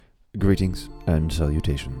Greetings and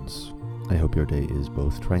salutations. I hope your day is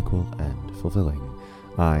both tranquil and fulfilling.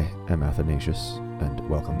 I am Athanasius, and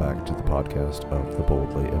welcome back to the podcast of The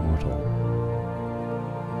Boldly Immortal.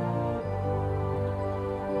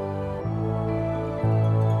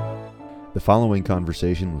 The following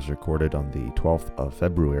conversation was recorded on the 12th of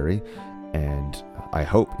February, and I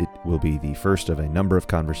hope it will be the first of a number of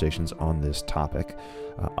conversations on this topic.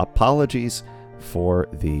 Apologies for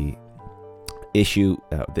the issue.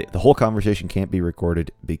 The whole conversation can't be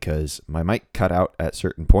recorded because my mic cut out at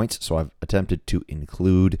certain points, so I've attempted to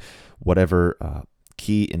include whatever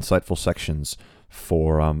key insightful sections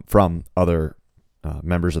from other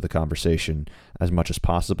members of the conversation as much as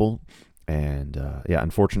possible. And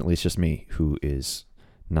unfortunately, it's just me who is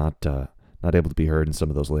not able to be heard in some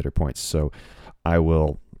of those later points. So I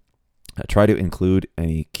will try to include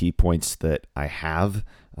any key points that I have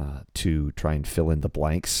to try and fill in the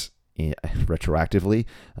blanks retroactively.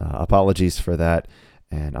 Apologies for that,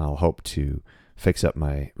 and I'll hope to fix up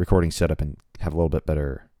my recording setup and have a little bit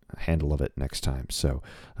better handle of it next time. So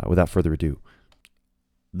without further ado,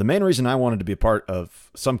 the main reason I wanted to be a part of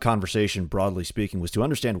some conversation, broadly speaking, was to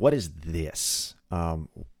understand what is this?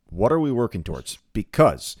 What are we working towards?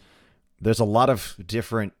 Because there's a lot of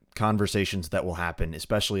different conversations that will happen,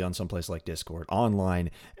 especially on some place like Discord. Online,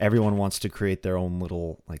 everyone wants to create their own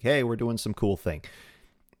little, like, hey, we're doing some cool thing.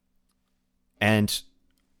 And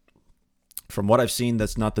from what I've seen,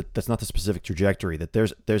 that's not the specific trajectory. That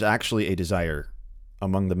there's actually a desire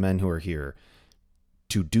among the men who are here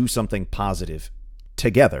to do something positive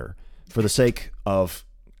together for the sake of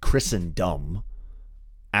Christendom,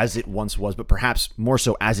 as it once was, but perhaps more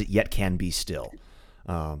so as it yet can be still.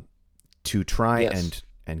 To try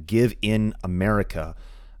and give in America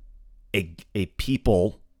a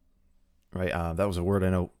people, right? That was a word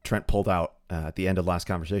I know Trent pulled out at the end of last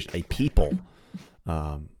conversation. A people,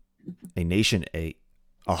 a nation, a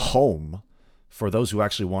home for those who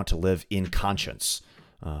actually want to live in conscience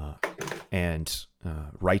and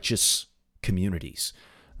righteous communities.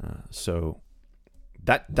 So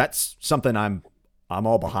that's something I'm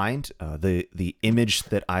all behind. The image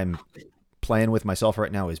that I'm playing with myself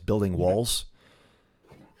right now is building walls.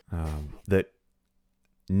 That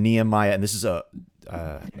Nehemiah, and this is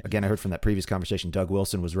again, I heard from that previous conversation, Doug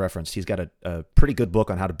Wilson was referenced. He's got a pretty good book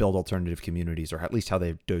on how to build alternative communities, or at least how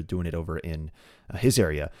they're doing it over in his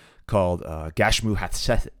area, called Gashmu Hath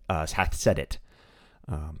Said It,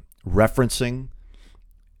 referencing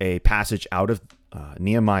a passage out of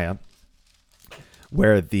Nehemiah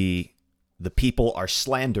where the people are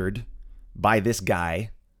slandered by this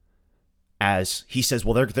guy, as he says,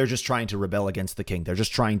 well, they're just trying to rebel against the king. They're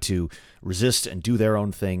just trying to resist and do their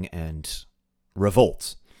own thing and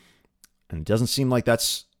revolt. And it doesn't seem like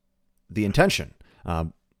that's the intention.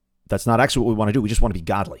 That's not actually what we want to do. We just want to be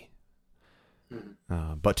godly.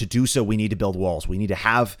 But to do so, we need to build walls. We need to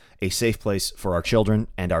have a safe place for our children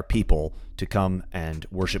and our people to come and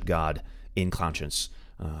worship God in conscience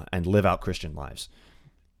and live out Christian lives.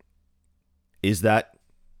 Is that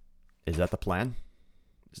the plan?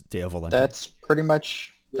 Deo Volente? That's pretty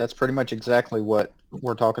much exactly what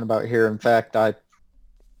we're talking about here. In fact, I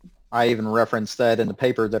even referenced that in the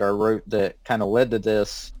paper that I wrote that kind of led to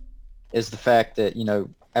this, is the fact that,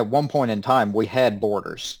 at one point in time we had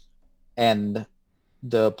borders, and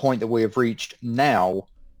the point that we have reached now,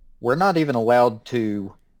 we're not even allowed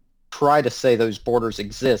to try to say those borders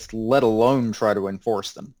exist, let alone try to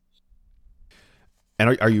enforce them.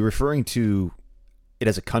 And are you referring to it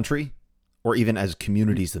as a country or even as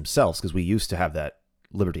communities themselves? Because we used to have that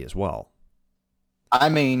liberty as well. I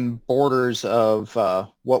mean borders of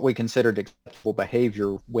what we considered acceptable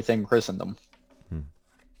behavior within Christendom.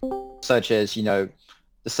 Such as, the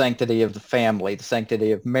sanctity of the family, the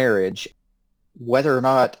sanctity of marriage, whether or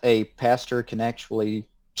not a pastor can actually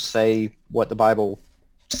say what the Bible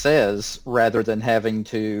says rather than having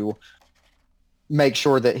to make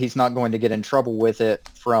sure that he's not going to get in trouble with it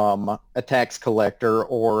from a tax collector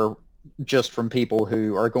or just from people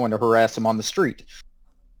who are going to harass him on the street.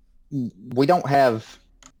 We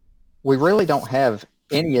really don't have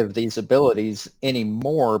any of these abilities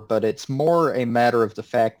anymore, but it's more a matter of the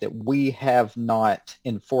fact that we have not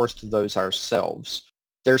enforced those ourselves.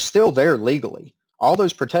 They're still there legally. All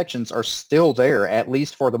those protections are still there, at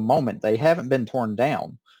least for the moment. They haven't been torn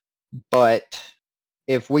down. But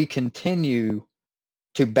if we continue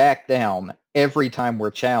to back down every time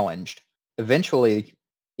we're challenged, eventually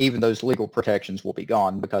even those legal protections will be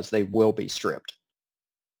gone because they will be stripped.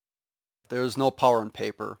 There's no power in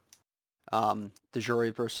paper, de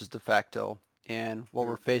jure versus de facto. And what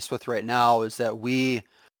we're faced with right now is that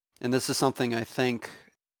and this is something I think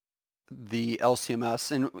the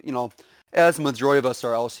LCMS, and as the majority of us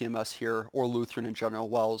are LCMS here, or Lutheran in general,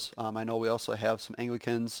 WELS. I know we also have some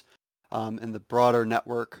Anglicans in the broader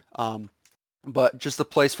network, but just a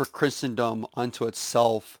place for Christendom unto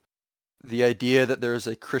itself. The idea that there is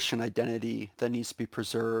a Christian identity that needs to be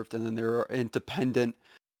preserved, and then there are independent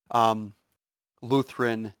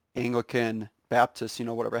Lutheran, Anglican, Baptist,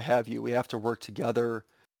 whatever have you. We have to work together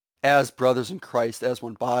as brothers in Christ, as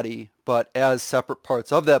one body, but as separate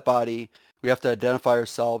parts of that body, we have to identify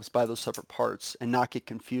ourselves by those separate parts and not get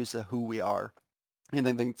confused at who we are. And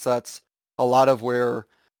I think that's a lot of where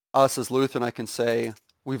us as Lutheran, I can say,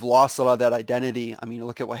 we've lost a lot of that identity. I mean,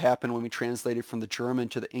 look at what happened when we translated from the German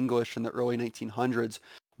to the English in the early 1900s.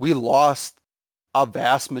 We lost a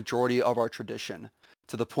vast majority of our tradition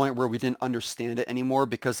to the point where we didn't understand it anymore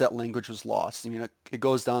because that language was lost. I mean, it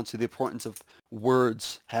goes down to the importance of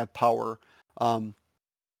words have power.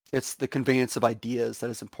 It's the conveyance of ideas that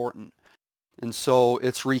is important. And so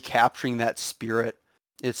it's recapturing that spirit.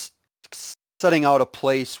 It's setting out a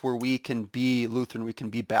place where we can be Lutheran, we can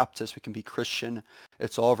be Baptist, we can be Christian.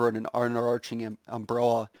 It's all over an overarching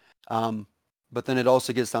umbrella. But then it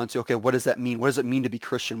also gets down to, okay, what does that mean? What does it mean to be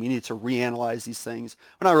Christian? We need to reanalyze these things.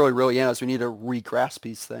 We're not really analyze. We need to re-grasp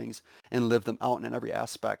these things and live them out in every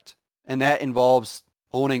aspect. And that involves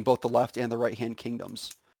owning both the left and the right-hand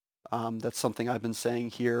kingdoms. That's something I've been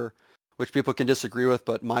saying here, which people can disagree with,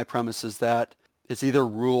 but my premise is that it's either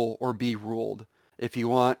rule or be ruled. If you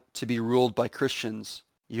want to be ruled by Christians,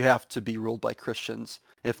 you have to be ruled by Christians.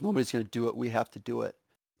 If nobody's going to do it, we have to do it.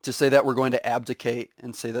 To say that we're going to abdicate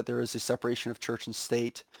and say that there is a separation of church and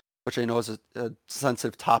state, which I know is a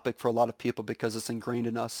sensitive topic for a lot of people because it's ingrained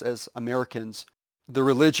in us as Americans. The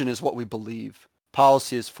religion is what we believe.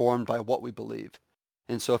 Policy is formed by what we believe.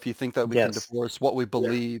 And so if you think that we can divorce what we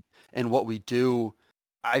believe and what we do,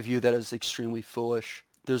 I view that as extremely foolish.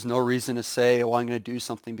 There's no reason to say, oh, I'm going to do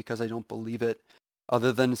something because I don't believe it,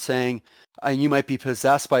 other than saying you might be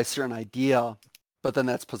possessed by a certain idea, but then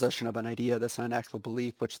that's possession of an idea. That's not an actual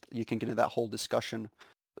belief, which you can get into that whole discussion.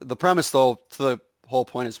 The premise, though, to the whole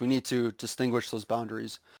point is we need to distinguish those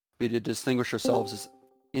boundaries. We need to distinguish ourselves as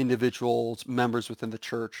individuals, members within the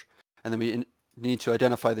church, and then we need to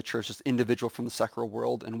identify the church as individual from the secular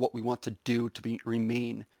world and what we want to do to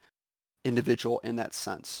remain individual in that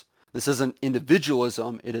sense. This isn't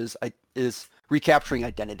individualism. It is recapturing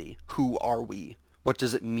identity. Who are we? What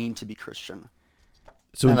does it mean to be Christian?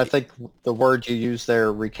 And I think the word you use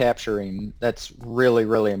there, recapturing, that's really,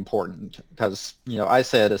 really important because, I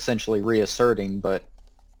said essentially reasserting, but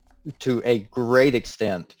to a great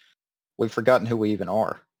extent, we've forgotten who we even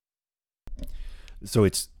are. So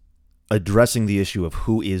it's addressing the issue of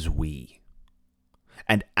who is we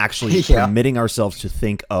and actually permitting ourselves to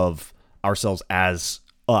think of ourselves as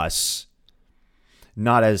us,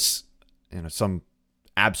 not as some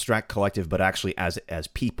abstract collective, but actually as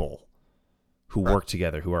people who work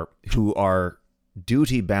together, who are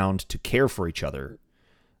duty bound to care for each other,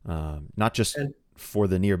 not just for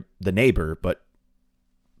the neighbor, but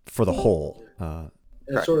for the whole. And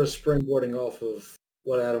sort of springboarding off of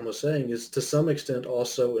what Adam was saying is to some extent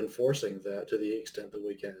also enforcing that to the extent that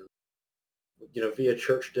we can, via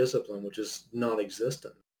church discipline, which is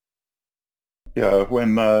non-existent. Yeah,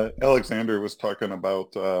 when Alexander was talking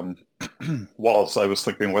about walls, I was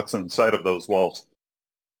thinking what's inside of those walls.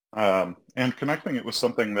 And connecting it with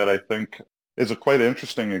something that I think is a quite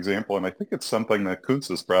interesting example, and I think it's something that Kuntz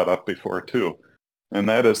has brought up before too, and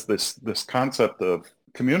that is this concept of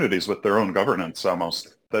communities with their own governance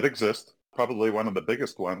almost that exist. Probably one of the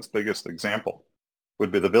biggest example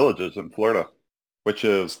would be the Villages in Florida, which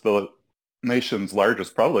is the nation's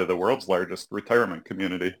largest, probably the world's largest retirement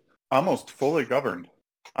community, almost fully governed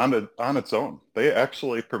on its own. They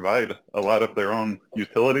actually provide a lot of their own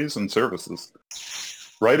utilities and services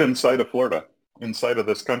right inside of Florida, inside of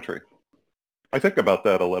this country. I think about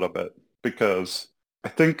that a little bit because I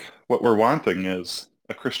think what we're wanting is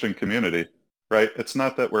a Christian community, right? It's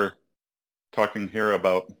not that we're talking here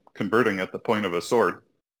about converting at the point of a sword,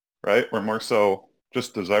 right? We're more so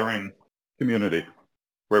just desiring community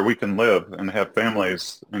where we can live and have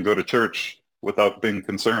families and go to church without being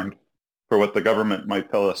concerned for what the government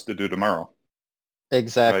might tell us to do tomorrow.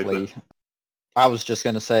 Exactly. Right? I was just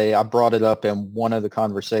going to say, I brought it up in one of the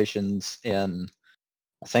conversations in,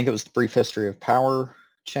 I think it was the Brief History of Power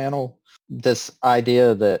channel, this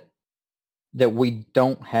idea that we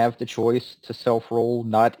don't have the choice to self-rule,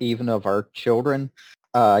 not even of our children.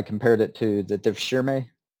 I compared it to the Devshirme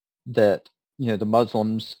that, the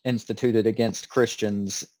Muslims instituted against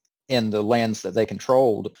Christians in the lands that they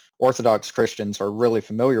controlled. Orthodox Christians are really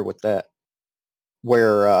familiar with that,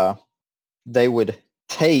 where they would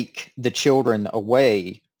take the children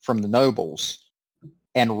away from the nobles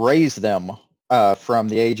and raise them from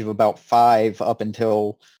the age of about 5 up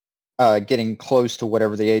until getting close to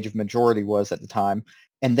whatever the age of majority was at the time.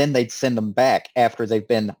 And then they'd send them back after they've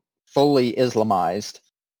been fully Islamized.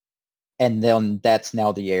 And then that's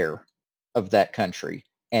now the heir of that country.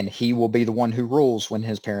 And he will be the one who rules when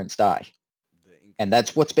his parents die. And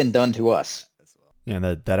that's what's been done to us. Yeah, and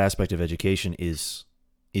that aspect of education is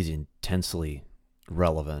intensely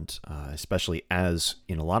relevant, especially as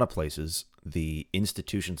in a lot of places, the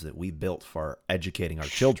institutions that we built for educating our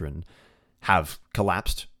children have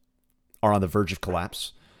collapsed, are on the verge of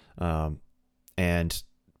collapse. And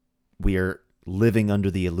we are living under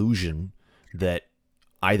the illusion that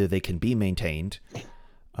either they can be maintained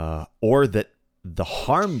or that the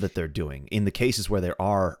harm that they're doing in the cases where they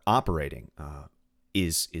are operating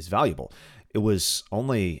is valuable. It was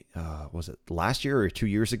only, was it last year or 2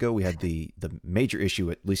 years ago, we had the major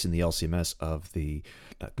issue, at least in the LCMS, of the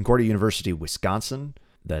Concordia University, Wisconsin,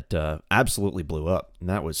 that absolutely blew up. And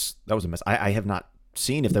that was a mess. I have not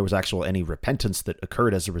seen if there was actual any repentance that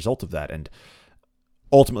occurred as a result of that. And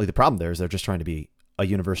ultimately the problem there is they're just trying to be a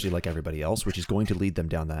university like everybody else, which is going to lead them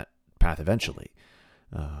down that path eventually.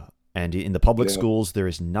 And in the public schools, there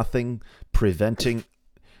is nothing preventing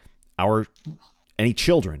any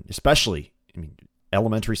children, especially,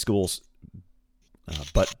 elementary schools,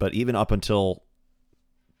 but even up until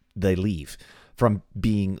they leave, from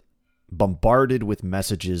being bombarded with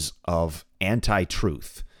messages of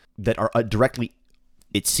anti-truth that are directly,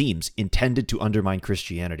 it seems, intended to undermine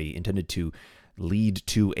Christianity, intended to lead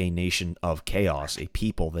to a nation of chaos, a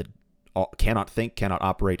people that cannot think, cannot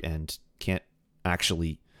operate, and can't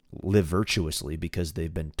actually live virtuously because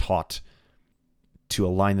they've been taught to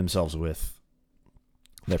align themselves with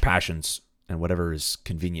their passions and whatever is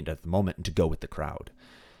convenient at the moment and to go with the crowd.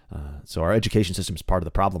 So our education system is part of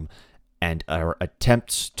the problem, and our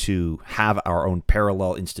attempts to have our own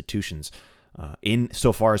parallel institutions, in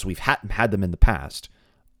so far as we've had them in the past,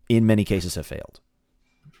 in many cases have failed.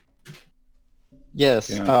 Yes.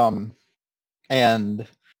 Yeah. And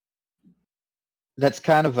that's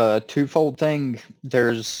kind of a twofold thing.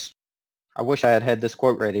 I wish I had this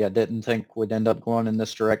quote ready. I didn't think we'd end up going in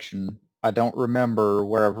this direction. I don't remember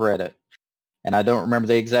where I've read it, and I don't remember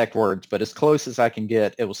the exact words, but as close as I can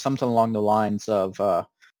get, it was something along the lines of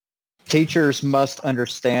teachers must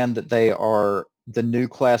understand that they are the new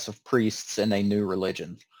class of priests in a new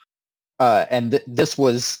religion. And this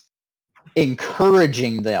was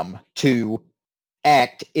encouraging them to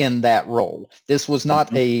act in that role. This was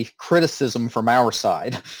not a criticism from our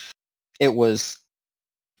side. It was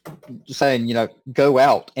saying, go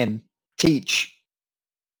out and teach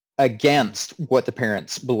against what the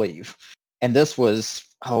parents believe. And this was,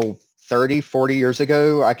 30, 40 years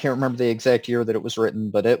ago. I can't remember the exact year that it was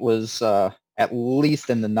written, but it was at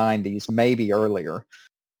least in the 90s, maybe earlier.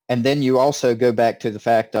 And then you also go back to the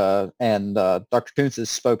fact, and Dr. Kuntz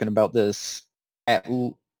has spoken about this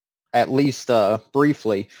at least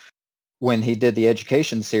briefly when he did the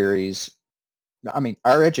education series.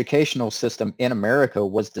 Our educational system in America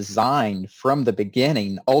was designed from the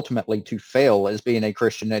beginning ultimately to fail as being a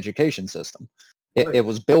Christian education system. It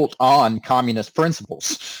was built on communist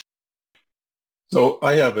principles. So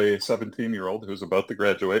I have a 17-year-old who's about to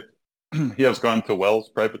graduate. He has gone to Wells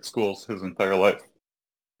private schools his entire life.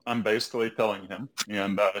 I'm basically telling him,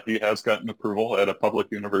 and he has gotten approval at a public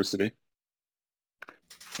university.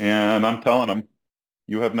 And I'm telling him,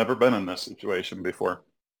 you have never been in this situation before.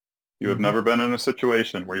 You have never been in a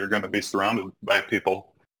situation where you're going to be surrounded by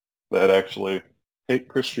people that actually hate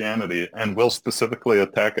Christianity and will specifically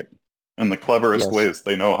attack it in the cleverest ways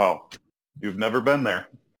they know how. You've never been there,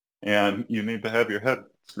 and you need to have your head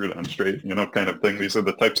screwed on straight, kind of thing. These are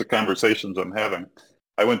the types of conversations I'm having.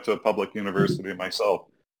 I went to a public university myself.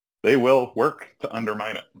 They will work to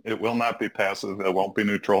undermine it. It will not be passive. It won't be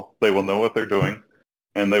neutral. They will know what they're doing,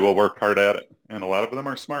 and they will work hard at it. And a lot of them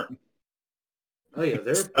are smart. Oh yeah,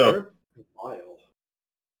 they're wild.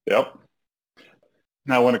 Yep.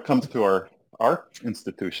 Now, when it comes to our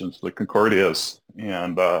institutions, the Concordias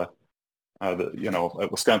and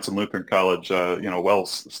at Wisconsin Lutheran College,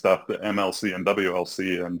 Wells stuff, the MLC and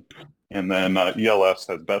WLC, and then ELS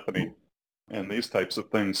has Bethany, and these types of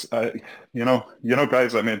things.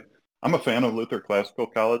 Guys. I'm a fan of Luther Classical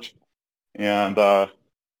College, and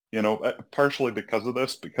partially because of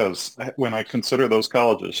this, because when I consider those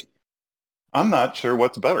colleges, I'm not sure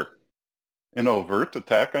what's better, an overt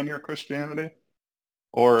attack on your Christianity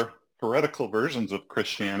or heretical versions of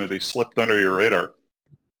Christianity slipped under your radar.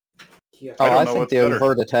 Yeah. I think the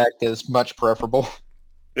overt attack is much preferable.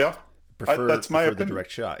 Yeah, that's my opinion. The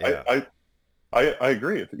direct shot. Yeah. I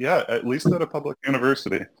agree. Yeah, at least at a public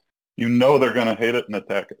university, you know they're going to hate it and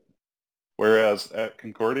attack it. Whereas at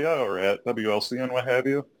Concordia or at WLC and what have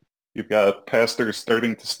you, you've got pastors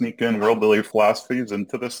starting to sneak in worldly philosophies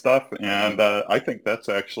into this stuff, and I think that's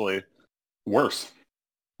actually worse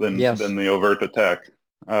Yes. than the overt attack.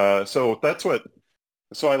 So that's what.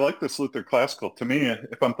 So I like this Luther classical. To me,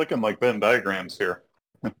 if I'm thinking like Venn diagrams here,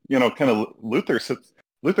 kind of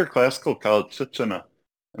Luther Classical College sits in a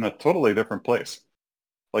totally different place.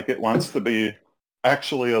 Like it wants to be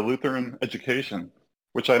actually a Lutheran education,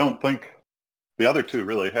 which I don't think the other two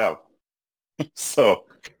really have. So,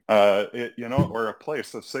 or a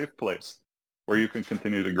safe place where you can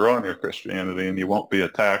continue to grow in your Christianity and you won't be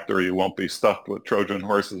attacked or you won't be stuffed with Trojan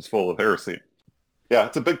horses full of heresy. Yeah,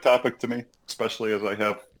 it's a big topic to me, especially as I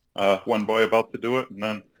have one boy about to do it, and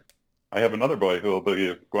then I have another boy who will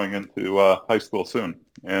be going into high school soon,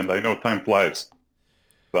 and I know time flies.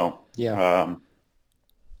 So, Yeah.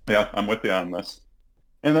 Yeah, I'm with you on this.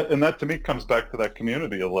 And that to me comes back to that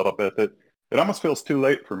community a little bit. It almost feels too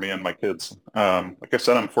late for me and my kids. Like I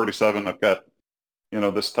said, I'm 47. I've got,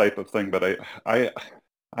 this type of thing, but I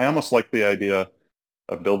almost like the idea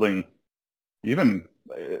of building even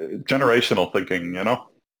generational thinking,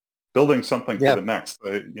 building something for the next,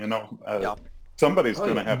 somebody's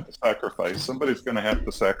going to have to sacrifice. Somebody's going to have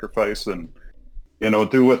to sacrifice and,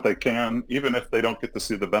 do what they can, even if they don't get to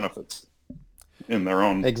see the benefits in their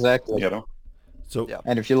own, Exactly. So,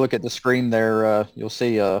 And if you look at the screen there, you'll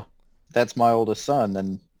see that's my oldest son,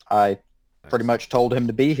 and I pretty much told him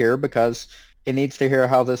to be here because he needs to hear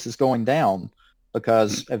how this is going down,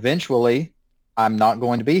 because eventually I'm not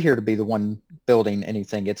going to be here to be the one building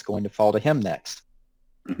anything. It's going to fall to him next.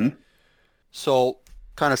 Mm-hmm. So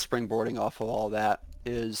kind of springboarding off of all that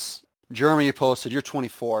is, Jeremy, you posted, you're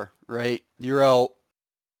 24, right? You're out,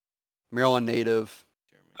 Maryland native.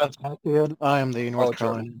 That's Hatfield. I am the North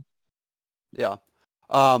Carolinian. Yeah.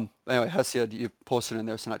 Anyway, Hesiod, you posted in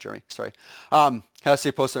there, so not Jeremy, sorry.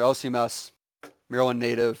 Hesiod posted LCMS, Maryland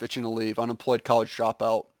native, itching to leave, unemployed college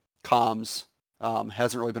dropout, comms,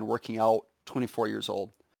 hasn't really been working out, 24 years old.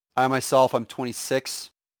 I myself, I'm 26,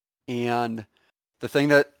 and the thing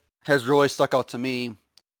that has really stuck out to me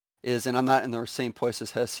is, and I'm not in the same place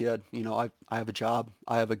as Hesiod, I have a job,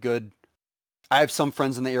 I have some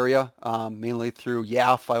friends in the area, mainly through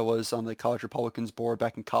YAF. I was on the College Republicans board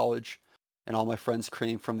back in college, and all my friends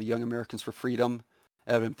came from the Young Americans for Freedom.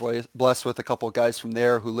 I've been blessed with a couple of guys from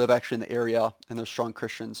there who live actually in the area, and they're strong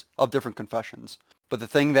Christians of different confessions. But the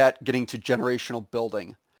thing that getting to generational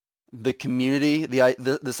building, the community,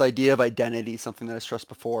 this idea of identity, something that I stressed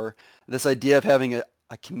before, this idea of having a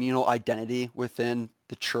communal identity within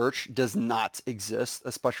the church does not exist,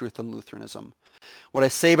 especially within Lutheranism. What I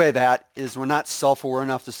say by that is we're not self-aware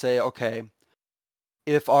enough to say, okay,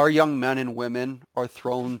 if our young men and women are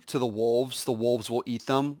thrown to the wolves will eat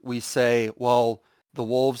them. We say, well, the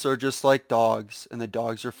wolves are just like dogs, and the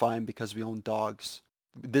dogs are fine because we own dogs.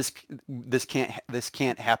 This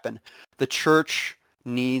can't happen. The church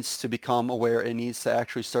needs to become aware. It needs to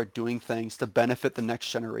actually start doing things to benefit the next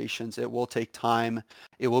generations. It will take time.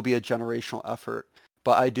 It will be a generational effort.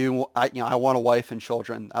 But I want a wife and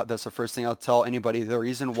children. That's the first thing I'll tell anybody. The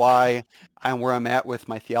reason why I'm where I'm at with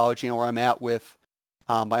my theology and where I'm at with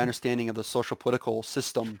my understanding of the social political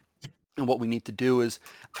system and what we need to do is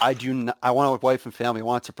I want a wife and family. I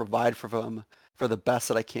want to provide for them for the best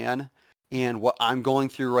that I can. And what I'm going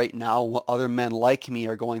through right now, what other men like me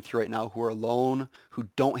are going through right now, who are alone, who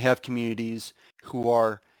don't have communities, who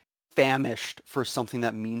are famished for something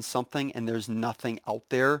that means something, and there's nothing out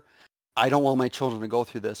there. I don't want my children to go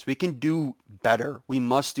through this. We can do better. We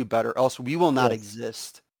must do better, else we will not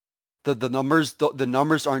exist. The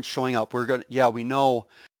numbers aren't showing up. We know.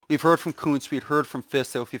 We've heard from Kuntz, we've heard from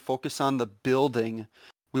Fisk that if we focus on the building,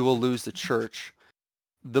 we will lose the church.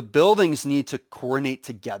 The buildings need to coordinate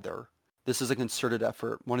together. This is a concerted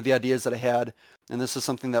effort. One of the ideas that I had, and this is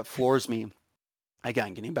something that floors me,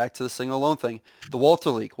 again, getting back to the single alone thing, the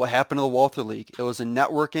Walther League. What happened to the Walther League? It was a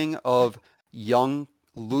networking of young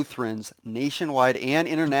Lutherans, nationwide and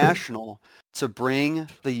international, to bring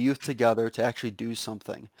the youth together to actually do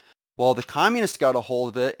something. Well, the communists got a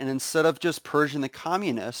hold of it, and instead of just purging the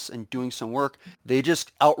communists and doing some work, they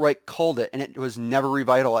just outright culled it, and it was never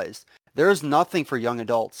revitalized. There is nothing for young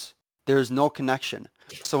adults. There is no connection.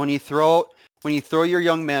 So when you throw your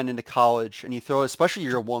young men into college, and you throw especially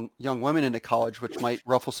your young women into college, which might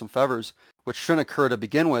ruffle some feathers, which shouldn't occur to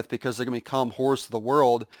begin with because they're going to become whores to the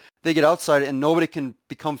world, they get outside and nobody can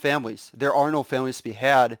become families. There are no families to be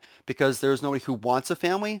had because there's nobody who wants a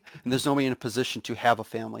family, and there's nobody in a position to have a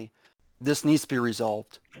family. this needs to be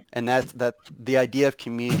resolved, and that the idea of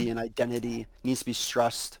community and identity needs to be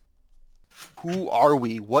stressed. Who are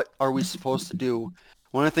we? What are we supposed to do?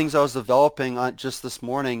 One of the things I was developing on just this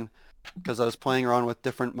morning, because I was playing around with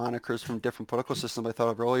different monikers from different political systems I thought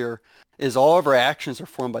of earlier, is all of our actions are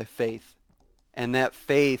formed by faith. And that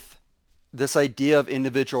faith, this idea of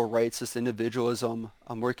individual rights, this individualism,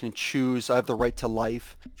 where you can choose, I have the right to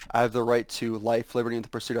life, I have the right to life, liberty, and the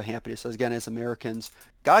pursuit of happiness. As again, as Americans,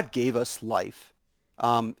 God gave us life.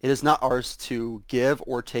 It is not ours to give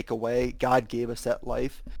or take away. God gave us that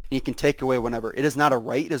life. And he can take away whenever. It is not a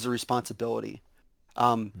right, it is a responsibility.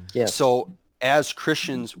 Yes. So as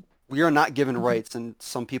Christians, we are not given rights, and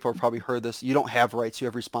some people have probably heard this. You don't have rights, you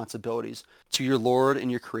have responsibilities to your Lord and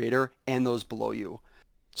your Creator and those below you.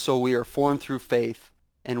 So we are formed through faith,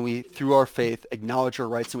 and we, through our faith, acknowledge our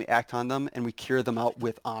rights and we act on them, and we carry them out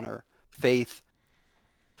with honor. Faith,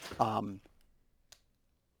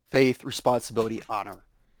 responsibility, honor.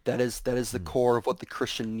 That is the core of what the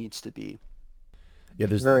Christian needs to be. Yeah,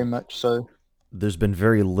 there's Very much so. There's been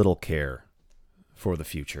very little care for the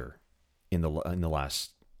future in the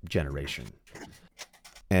last generation,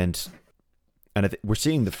 and we're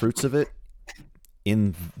seeing the fruits of it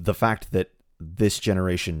in the fact that this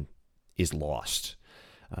generation is lost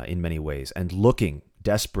in many ways and looking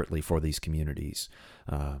desperately for these communities.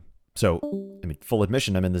 So, I mean, full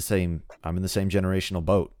admission, I'm in the same generational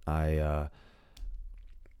boat.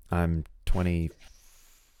 I'm 20.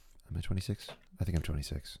 Am I 26? I think I'm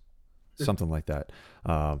 26. Something like that.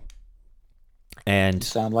 And You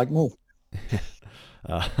sound like me.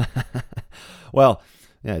 well,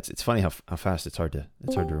 yeah, it's funny how fast it's hard to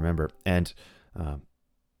remember. And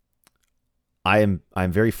I'm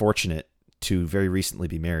very fortunate to very recently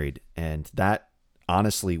be married, and that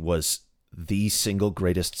honestly was the single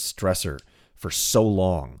greatest stressor for so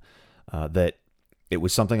long, that it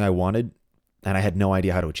was something I wanted, and I had no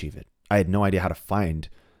idea how to achieve it. I had no idea how to find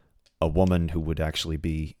a woman who would actually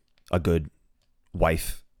be a good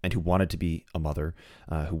wife and who wanted to be a mother,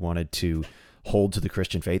 who wanted to hold to the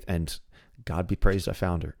Christian faith. And God be praised, I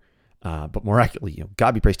found her. But more accurately,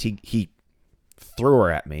 God be praised, he threw her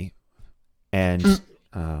at me, and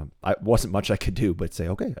I wasn't much I could do but say,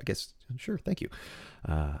 okay, I guess, sure, thank you.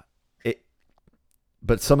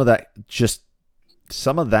 But some of that just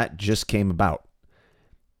came about.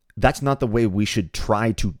 That's not the way we should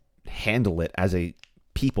try to handle it as a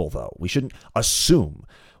people, though. We shouldn't assume,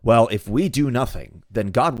 well, if we do nothing, then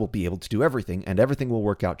God will be able to do everything and everything will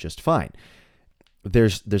work out just fine.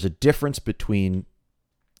 There's a difference between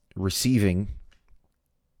receiving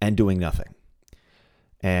and doing nothing.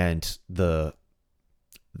 And there's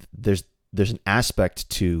an aspect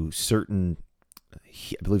to certain,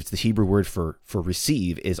 I believe it's the Hebrew word for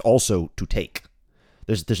receive is also to take.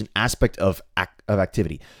 There's an aspect of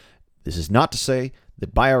activity. This is not to say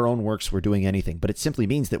that by our own works we're doing anything, but it simply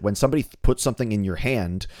means that when somebody puts something in your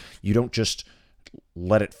hand, you don't just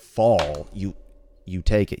let it fall. You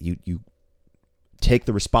take it. You take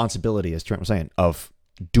the responsibility, as Trent was saying, of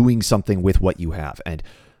doing something with what you have. And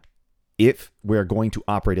if we're going to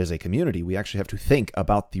operate as a community, we actually have to think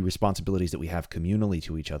about the responsibilities that we have communally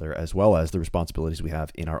to each other, as well as the responsibilities we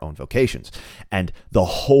have in our own vocations. And the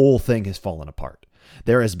whole thing has fallen apart.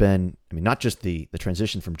 There has been, not just the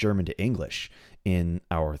transition from German to English in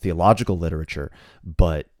our theological literature,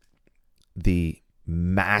 but the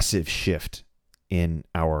massive shift in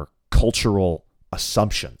our cultural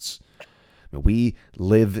assumptions. We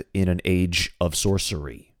live in an age of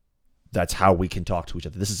sorcery. That's how we can talk to each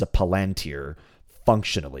other. This is a palantir,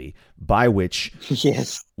 functionally, by which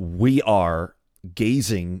Yes. we are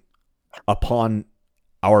gazing upon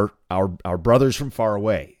our brothers from far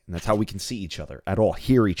away. And that's how we can see each other at all,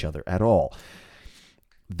 hear each other at all.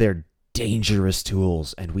 They're dangerous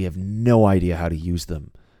tools, and we have no idea how to use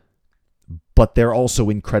them. But they're also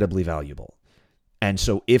incredibly valuable. And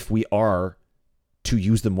so if we are to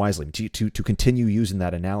use them wisely, to continue using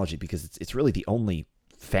that analogy, because it's really the only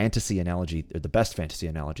fantasy analogy, or the best fantasy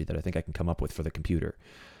analogy that I think I can come up with for the computer.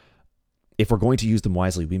 If we're going to use them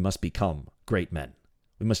wisely, we must become great men.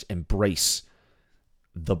 We must embrace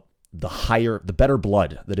the better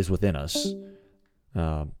blood that is within us.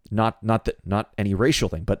 Not any racial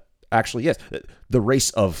thing, but actually, yes, the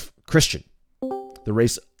race of Christian, the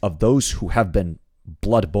race of those who have been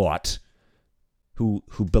blood bought, who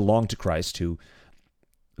belong to Christ, who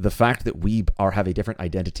the fact that we have a different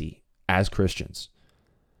identity as Christians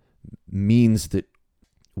means that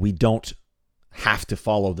we don't have to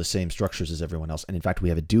follow the same structures as everyone else. And in fact, we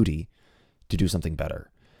have a duty to do something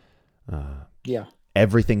better. Yeah.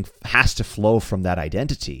 Everything has to flow from that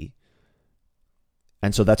identity.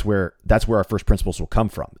 And so that's where our first principles will come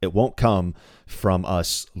from. It won't come from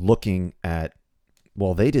us looking at,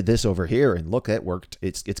 well, they did this over here and look, that worked.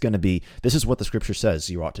 It's going to be, this is what the scripture says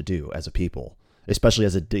you ought to do as a people, especially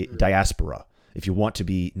as a diaspora. If you want to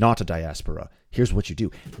be not a diaspora, here's what you do.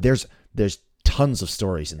 There's tons of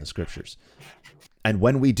stories in the scriptures. And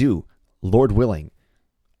when we do, Lord willing,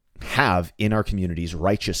 have in our communities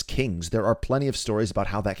righteous kings, there are plenty of stories about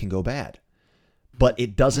how that can go bad. But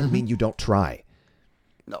it doesn't mean you don't try.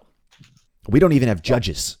 No. We don't even have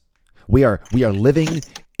judges. We are living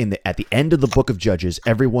at the end of the book of Judges.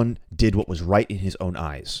 Everyone did what was right in his own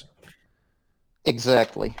eyes.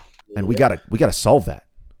 Exactly. And we gotta solve that.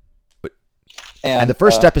 And the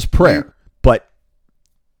first step is prayer. But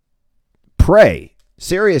pray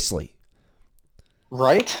seriously.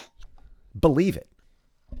 Right. Believe it.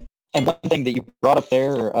 And one thing that you brought up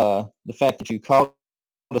there, the fact that you called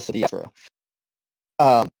us a diaspora.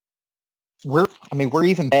 We're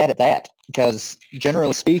even bad at that because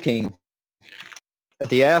generally speaking, the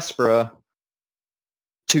diaspora,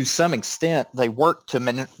 to some extent, they work to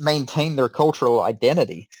maintain their cultural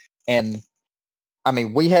identity. And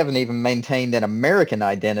we haven't even maintained an American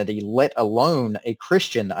identity, let alone a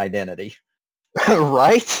Christian identity,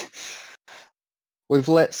 right? We've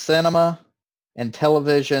let cinema and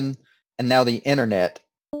television and now the internet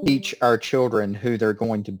teach our children who they're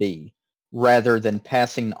going to be, rather than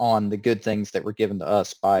passing on the good things that were given to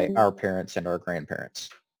us by our parents and our grandparents.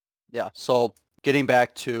 Yeah, so getting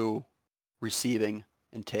back to receiving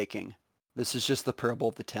and taking, this is just the parable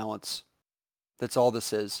of the talents. That's all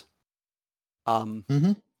this is. And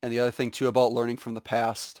the other thing, too, about learning from the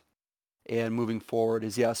past and moving forward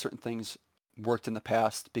is, certain things worked in the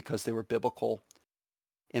past because they were biblical.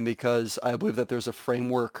 And because I believe that there's a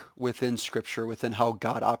framework within Scripture, within how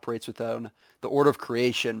God operates within the order of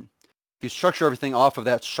creation. If you structure everything off of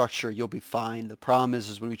that structure, you'll be fine. The problem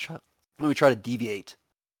is when we try to deviate.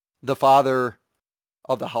 The father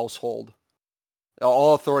of the household,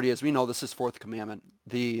 all authority, as we know, this is fourth commandment.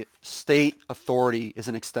 The state authority is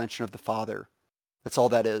an extension of the father. That's all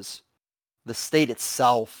that is. The state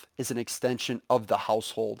itself is an extension of the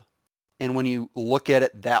household. And when you look at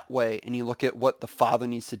it that way, and you look at what the father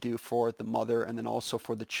needs to do for the mother and then also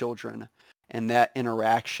for the children, and that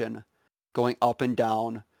interaction going up and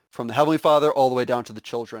down from the Heavenly Father all the way down to the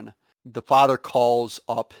children, the father calls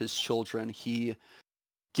up his children. He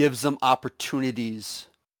gives them opportunities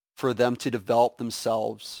for them to develop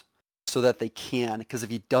themselves so that they can, because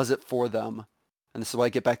if he does it for them, and this is why I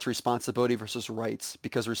get back to responsibility versus rights,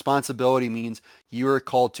 because responsibility means you are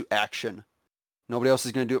called to action. Nobody else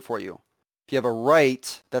is going to do it for you. If you have a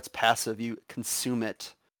right, that's passive. You consume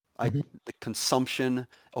it. The consumption,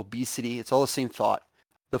 obesity, it's all the same thought.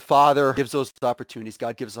 The Father gives those opportunities.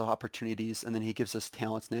 God gives us opportunities, and then he gives us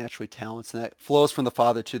talents, naturally talents, and that flows from the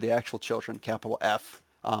Father to the actual children, capital F,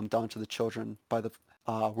 down to the children by the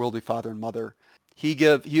worldly father and mother. He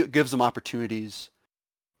gives them opportunities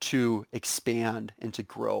to expand and to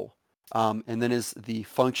grow. And then is the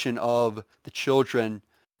function of the children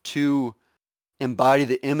to embody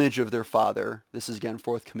the image of their father. This is, again,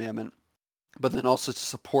 fourth commandment. But then also to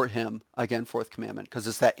support him, again, fourth commandment, because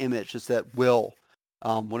it's that image, it's that will.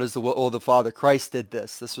 What is the will of the Father? Christ did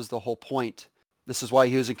this. This was the whole point. This is why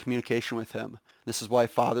he was in communication with him. This is why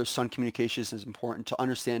father-son communication is important, to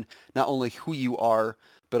understand not only who you are,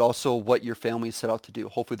 but also what your family is set out to do.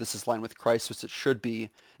 Hopefully this is aligned with Christ, which it should be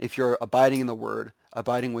if you're abiding in the Word,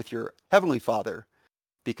 abiding with your Heavenly Father,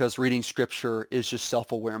 because reading Scripture is just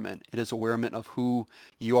self-awareness. It is awareness of who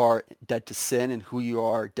you are dead to sin and who you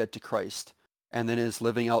are dead to Christ. And then is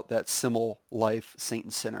living out that simul life, saint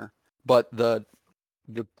and sinner. But the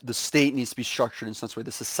state needs to be structured in such a way.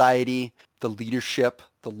 The society, the leadership,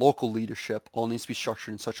 the local leadership all needs to be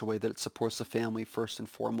structured in such a way that it supports the family first and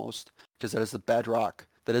foremost, because that is the bedrock.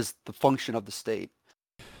 That is the function of the state.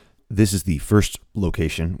 This is the first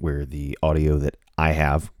location where the audio that I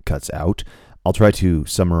have cuts out. I'll try to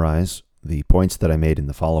summarize the points that I made in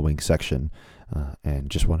the following section, and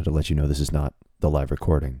just wanted to let you know this is not the live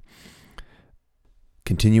recording.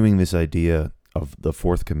 Continuing this idea of the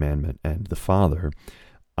fourth commandment and the Father,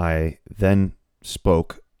 I then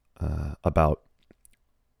spoke about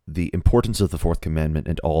the importance of the fourth commandment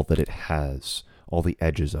and all that it has, all the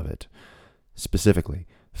edges of it. Specifically,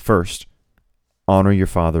 first, honor your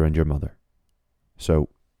father and your mother. So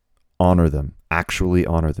honor them, actually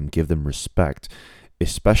honor them, give them respect,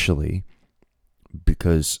 especially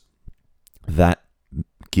because that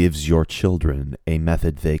gives your children a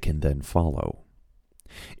method they can then follow.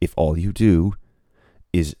 If all you do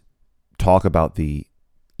is talk about the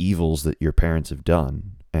evils that your parents have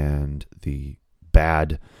done and the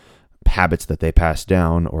bad habits that they passed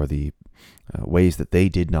down or the ways that they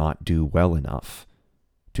did not do well enough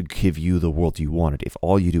to give you the world you wanted. If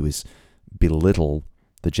all you do is belittle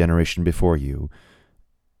the generation before you,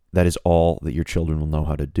 that is all that your children will know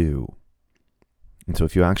how to do. And so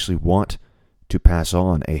if you actually want to pass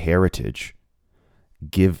on a heritage,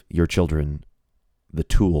 give your children the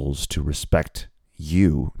tools to respect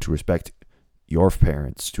you, to respect your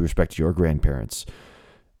parents, to respect your grandparents.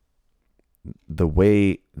 The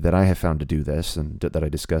way that I have found to do this, and that I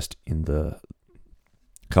discussed in the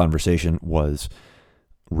conversation, was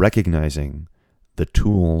recognizing the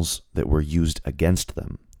tools that were used against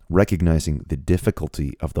them, recognizing the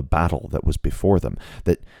difficulty of the battle that was before them,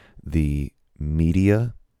 that the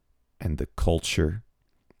media and the culture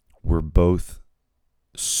were both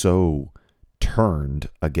so turned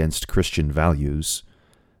against Christian values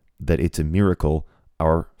that it's a miracle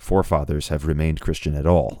our forefathers have remained Christian at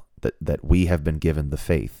all, that we have been given the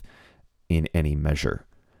faith in any measure.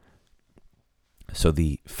 So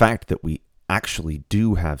the fact that we actually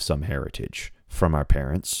do have some heritage from our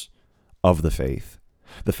parents of the faith,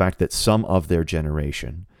 the fact that some of their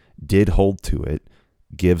generation did hold to it,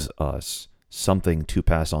 gives us something to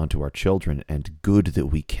pass on to our children, and good that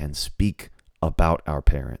we can speak about our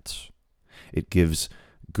parents. It gives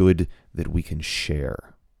good that we can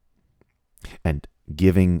share. And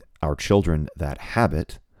giving our children that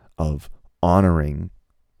habit of honoring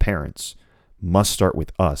parents must start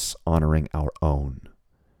with us honoring our own.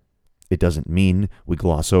 It doesn't mean we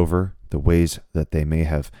gloss over the ways that they may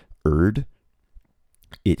have erred.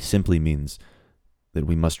 It simply means that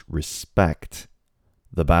we must respect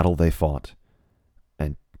the battle they fought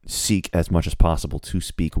and seek as much as possible to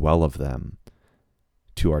speak well of them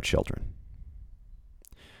to our children.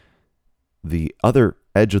 The other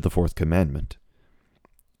edge of the fourth commandment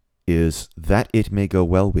is that it may go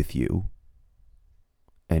well with you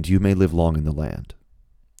and you may live long in the land.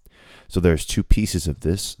 So there's two pieces of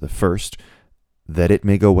this. The first, that it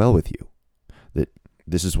may go well with you. That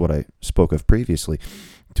this is what I spoke of previously.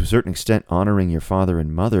 To a certain extent, honoring your father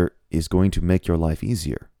and mother is going to make your life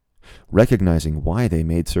easier. Recognizing why they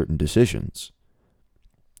made certain decisions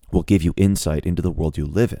will give you insight into the world you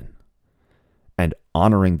live in. And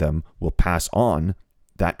honoring them will pass on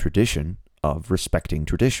that tradition of respecting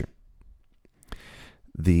tradition.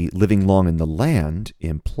 The living long in the land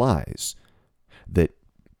implies that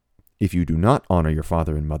if you do not honor your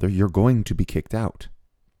father and mother, you're going to be kicked out.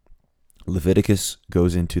 Leviticus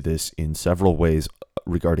goes into this in several ways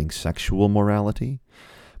regarding sexual morality,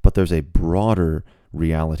 but there's a broader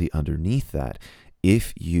reality underneath that.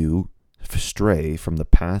 If you stray from the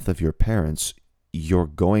path of your parents, you're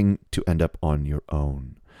going to end up on your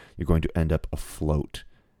own. You're going to end up afloat.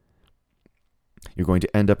 You're going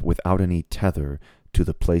to end up without any tether to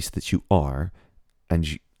the place that you are,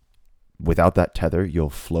 and without that tether, you'll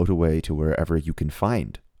float away to wherever you can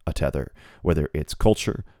find a tether, whether it's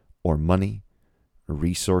culture or money, or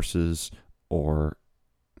resources, or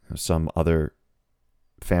some other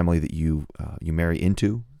family that you marry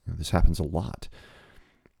into. This happens a lot.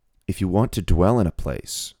 If you want to dwell in a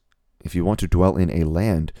place, if you want to dwell in a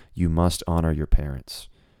land, you must honor your parents.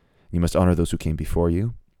 You must honor those who came before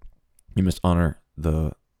you. You must honor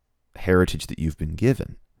the heritage that you've been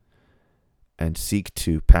given and seek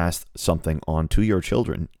to pass something on to your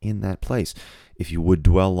children in that place. If you would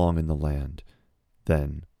dwell long in the land,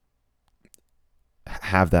 then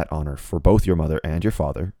have that honor for both your mother and your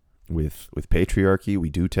father. With patriarchy, we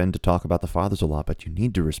do tend to talk about the fathers a lot, but you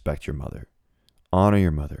need to respect your mother. Honor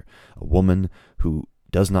your mother. A woman who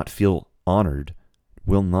does not feel honored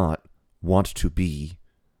will not want to be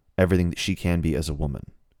everything that she can be as a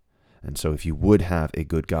woman. And so if you would have a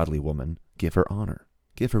good, godly woman, give her honor,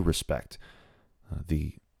 give her respect.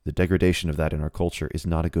 The degradation of that in our culture is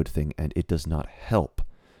not a good thing, and it does not help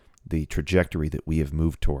the trajectory that we have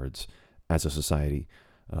moved towards as a society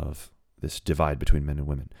of this divide between men and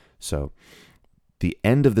women. So the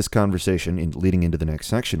end of this conversation, leading into the next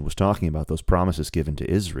section, was talking about those promises given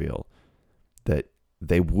to Israel, that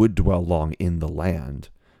they would dwell long in the land,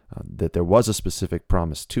 that there was a specific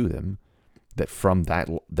promise to them, that from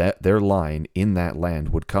that their line in that land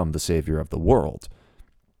would come the Savior of the world.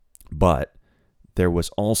 But there was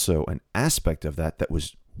also an aspect of that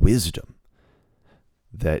was wisdom,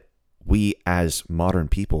 that we as modern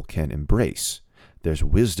people can embrace. There's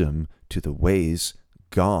wisdom to the ways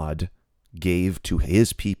God gave to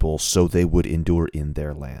his people so they would endure in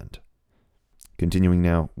their land. Continuing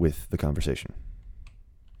now with the conversation.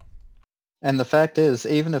 And the fact is,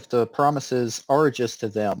 even if the promises are just to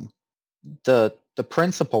them, the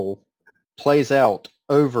principle plays out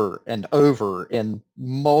over and over in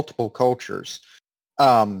multiple cultures.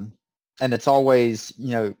 and it's always,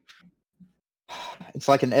 it's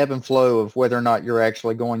like an ebb and flow of whether or not you're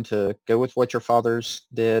actually going to go with what your fathers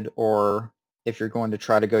did, or if you're going to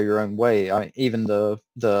try to go your own way. Even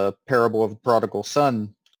the parable of the prodigal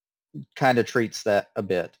son kind of treats that a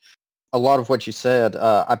bit. A lot of what you said,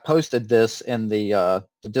 I posted this in the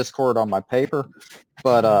Discord on my paper,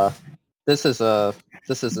 but this is a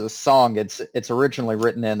song. It's originally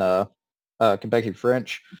written in Quebec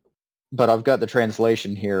French, but I've got the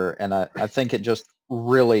translation here, and I think it just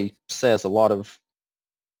really says a lot of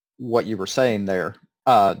what you were saying there.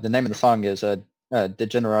 The name of the song is De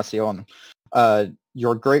Generacion.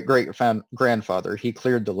 Your great-great-grandfather, he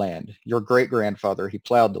cleared the land. Your great-grandfather, he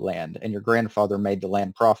plowed the land, and your grandfather made the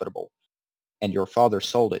land profitable. And your father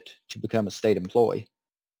sold it to become a state employee.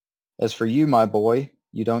 As for you, my boy,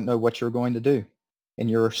 you don't know what you're going to do. In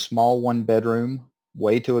your small one-bedroom,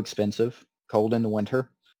 way too expensive, cold in the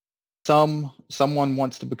winter, someone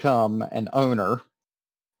wants to become an owner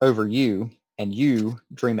over you, and you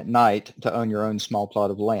dream at night to own your own small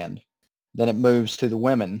plot of land. Then it moves to the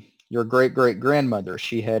women. Your great-great-grandmother,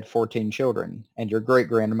 she had 14 children, and your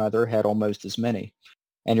great-grandmother had almost as many,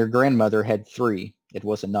 and your grandmother had 3. It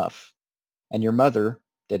was enough. And your mother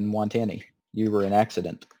didn't want any. You were an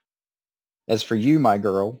accident. As for you, my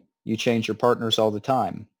girl, you change your partners all the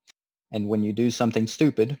time. And when you do something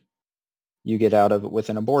stupid, you get out of it with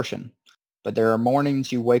an abortion. But there are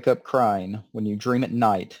mornings you wake up crying when you dream at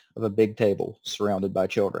night of a big table surrounded by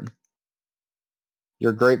children.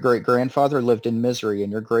 Your great-great-grandfather lived in misery,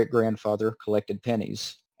 and your great-grandfather collected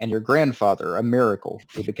pennies. And your grandfather, a miracle,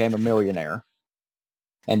 he became a millionaire.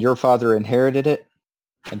 And your father inherited it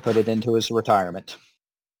and put it into his retirement.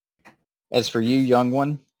 As for you, young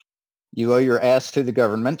one, you owe your ass to the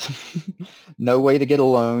government. No way to get a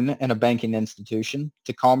loan in a banking institution.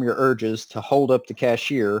 To calm your urges to hold up the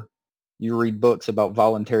cashier, you read books about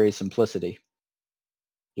voluntary simplicity.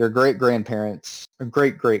 Your great-grandparents,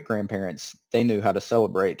 they knew how to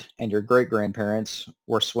celebrate, and your great-grandparents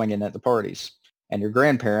were swinging at the parties. And your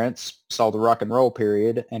grandparents saw the rock and roll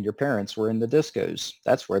period, and your parents were in the discos.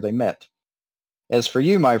 That's where they met. As for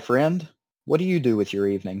you, my friend, what do you do with your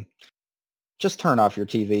evening? Just turn off your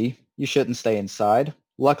TV. You shouldn't stay inside.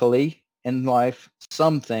 Luckily, in life,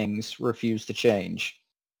 some things refuse to change.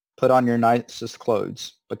 Put on your nicest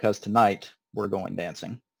clothes, because tonight we're going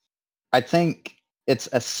dancing. I think it's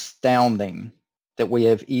astounding that we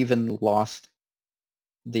have even lost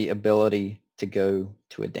the ability to go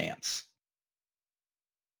to a dance.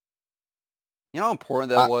 You know how important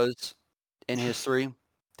that was in history?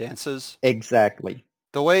 Dances. Exactly.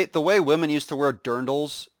 The way women used to wear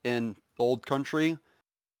dirndls in old country,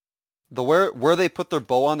 where they put their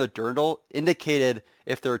bow on the dirndl indicated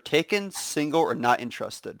if they're taken, single, or not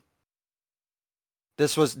interested.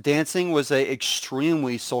 Dancing was a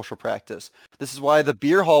extremely social practice. This is why the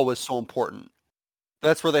beer hall was so important.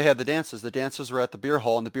 That's where they had the dances. The dances were at the beer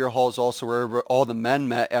hall, and the beer hall is also where all the men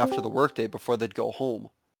met after the workday before they'd go home.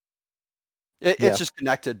 It's just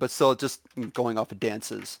connected, but still just going off of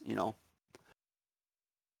dances,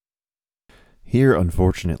 Here,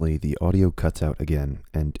 unfortunately, the audio cuts out again,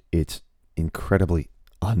 and it's incredibly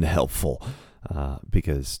unhelpful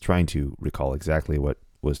because trying to recall exactly what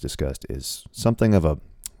was discussed is something of a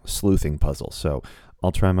sleuthing puzzle, so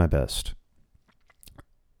I'll try my best.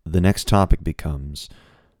 The next topic becomes,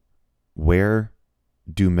 where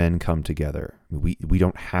do men come together? We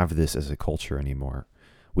don't have this as a culture anymore.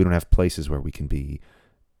 We don't have places where we can be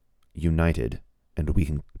united and we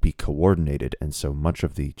can be coordinated. And so much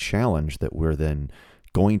of the challenge that we're then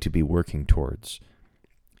going to be working towards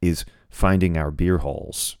is finding our beer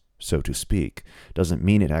halls, so to speak. Doesn't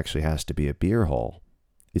mean it actually has to be a beer hall.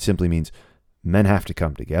 It simply means men have to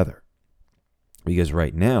come together. Because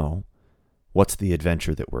right now, what's the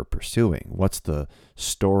adventure that we're pursuing? What's the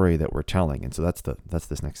story that we're telling? And so that's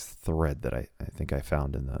this next thread that I think I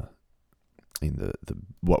found in the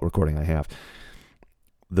what recording I have.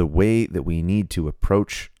 The way that we need to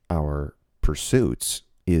approach our pursuits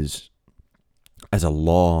is as a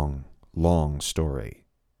long, long story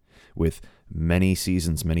with many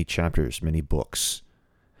seasons, many chapters, many books.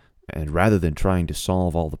 And rather than trying to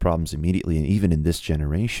solve all the problems immediately, and even in this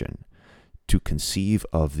generation, to conceive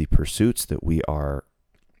of the pursuits that we are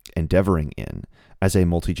endeavoring in as a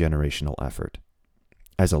multi-generational effort,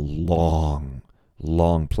 as a long,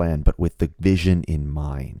 long plan, but with the vision in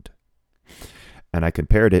mind. And I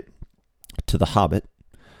compared it to The Hobbit,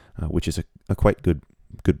 which is a quite good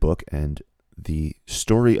book, and the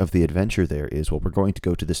story of the adventure there is, well, we're going to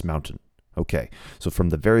go to this mountain. Okay, so from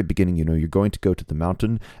the very beginning, you're going to go to the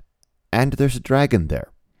mountain, and there's a dragon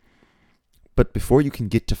there. But before you can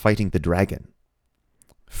get to fighting the dragon,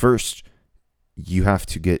 First, you have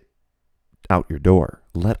to get out your door,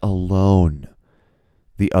 let alone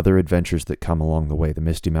the other adventures that come along the way, the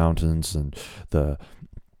Misty Mountains and the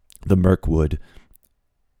Mirkwood.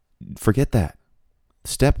 Forget that.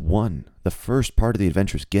 Step one, the first part of the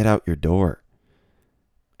adventure is get out your door.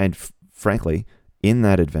 And frankly, in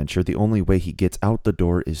that adventure, the only way he gets out the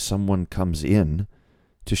door is someone comes in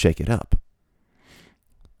to shake it up.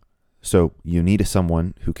 So you need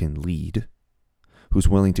someone who can lead, who's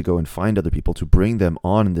willing to go and find other people to bring them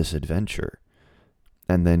on this adventure.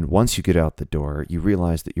 And then once you get out the door, you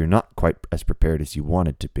realize that you're not quite as prepared as you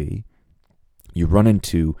wanted to be. You run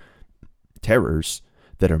into terrors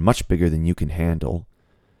that are much bigger than you can handle.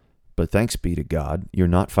 But thanks be to God, you're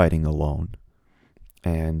not fighting alone.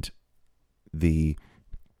 And the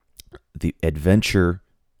adventure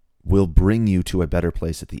will bring you to a better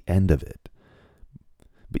place at the end of it.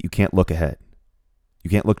 But you can't look ahead. You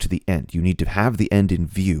can't look to the end. You need to have the end in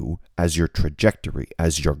view as your trajectory,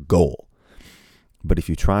 as your goal. But if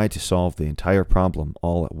you try to solve the entire problem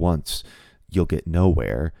all at once, you'll get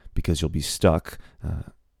nowhere because you'll be stuck.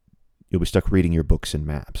 You'll be stuck reading your books and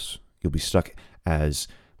maps. You'll be stuck as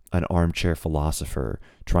an armchair philosopher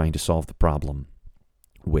trying to solve the problem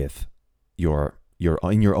with your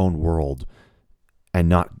in your own world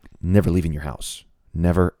and never leaving your house,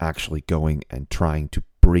 never actually going and trying to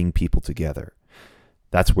bring people together.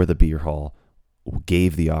 That's where the beer hall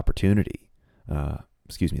gave the opportunity.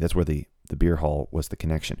 That's where the beer hall was the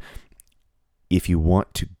connection. If you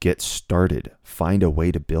want to get started, find a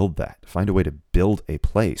way to build that. Find a way to build a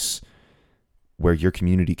place where your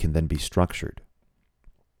community can then be structured.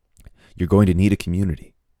 You're going to need a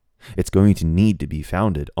community. It's going to need to be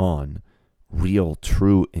founded on real,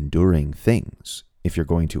 true, enduring things if you're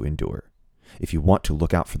going to endure. If you want to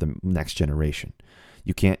look out for the next generation,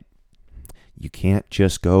 you can't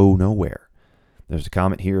just go nowhere. There's a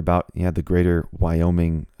comment here about the Greater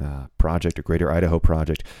Wyoming project or Greater Idaho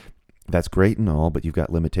project. That's great and all, but you've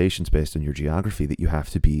got limitations based on your geography that you have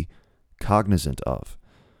to be cognizant of.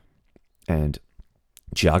 And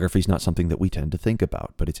geography is not something that we tend to think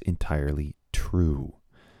about, but it's entirely true.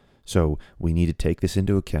 So we need to take this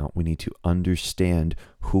into account. We need to understand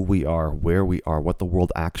who we are, where we are, what the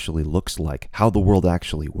world actually looks like, how the world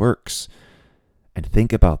actually works, and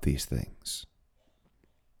think about these things.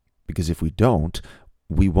 Because if we don't,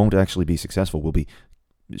 we won't actually be successful. We'll be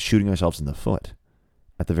shooting ourselves in the foot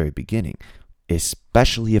at the very beginning,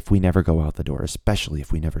 especially if we never go out the door, especially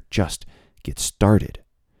if we never just get started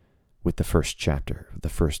with the first chapter, the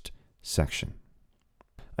first section.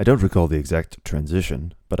 I don't recall the exact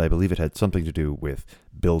transition, but I believe it had something to do with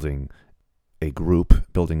building a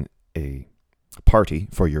group, building a party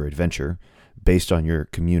for your adventure based on your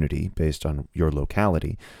community, based on your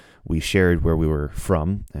locality. We shared where we were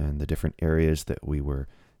from and the different areas that we were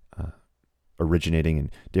originating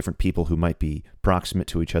and different people who might be proximate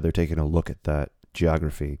to each other, taking a look at that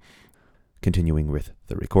geography, continuing with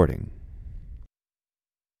the recording.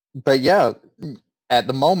 But yeah, at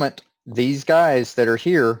the moment, these guys that are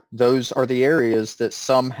here, those are the areas that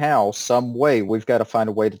somehow, some way, we've got to find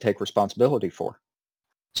a way to take responsibility for.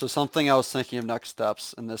 So something I was thinking of next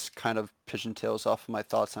steps, and this kind of pigeon-tails off of my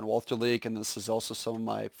thoughts on Walter League, and this is also some of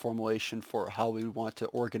my formulation for how we want to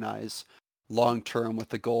organize long-term with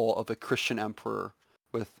the goal of a Christian emperor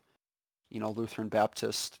with, Lutheran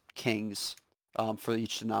Baptist kings for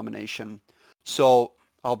each denomination. So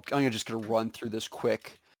I'm just going to run through this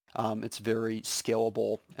quick. It's very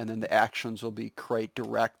scalable, and then the actions will be quite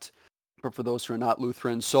direct for those who are not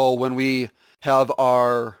Lutheran. So when we have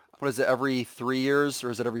our, every 3 years, or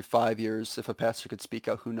is it every 5 years? If a pastor could speak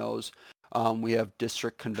out, who knows? We have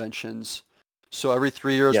district conventions. So every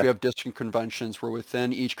 3 years, we have district conventions where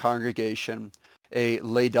within each congregation, a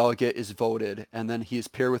lay delegate is voted, and then he is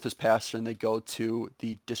paired with his pastor, and they go to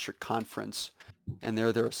the district conference. And there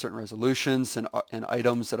are certain resolutions and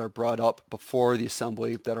items that are brought up before the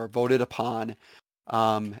assembly that are voted upon,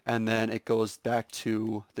 and then it goes back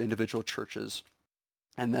to the individual churches.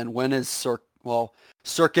 And then when is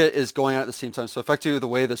circuit is going on at the same time. So effectively, the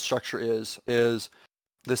way the structure is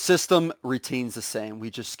the system retains the same. We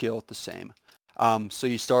just scale it the same. So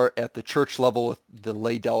you start at the church level with the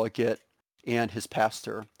lay delegate and his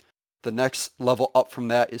pastor. The next level up from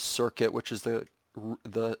that is circuit, which is the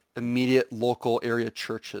immediate local area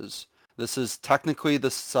churches. This is technically the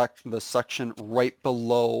section right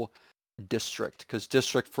below district, because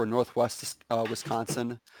district for Northwest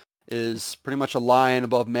Wisconsin is pretty much a line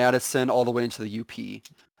above Madison all the way into the UP.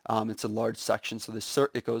 It's a large section, so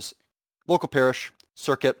it goes local parish,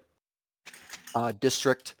 circuit,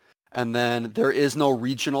 district, and then there is no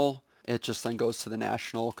regional. It just then goes to the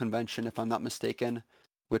national convention, if I'm not mistaken.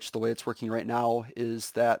 which the way it's working right now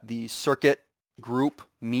is that the circuit group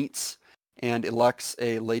meets and elects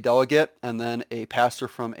a lay delegate, and then a pastor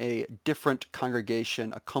from a different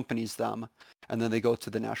congregation accompanies them, and then they go to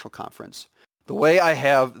the national conference. The way I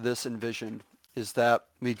have this envisioned is that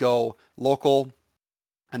we go local,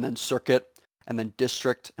 and then circuit, and then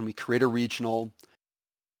district, and we create a regional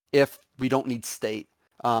if we don't need state.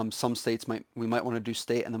 Some states we might want to do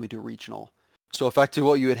state, and then we do regional. So effectively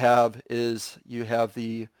what you would have is you have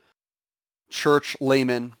the church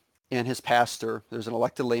layman and his pastor. There's an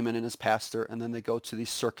elected layman and his pastor, and then they go to these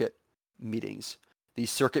circuit meetings.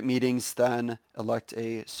 These circuit meetings then elect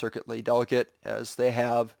a circuit lay delegate as they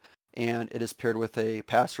have, and it is paired with a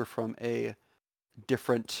pastor from a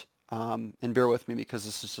different, and bear with me because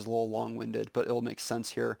this is just a little long-winded, but it'll make sense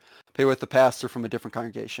here. Paired with the pastor from a different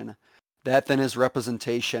congregation. That then is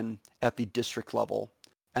representation at the district level.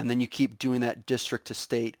 And then you keep doing that district to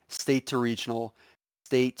state, state to regional,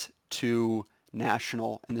 state to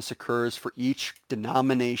national, and this occurs for each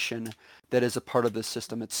denomination that is a part of this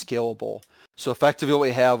system. It's scalable. So effectively what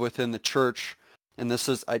we have within the church, and this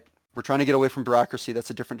is, we're trying to get away from bureaucracy.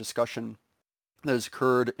 That's a different discussion that has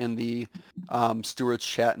occurred in the Stewards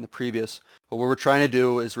chat in the previous. But what we're trying to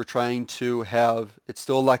do is we're trying to have, it's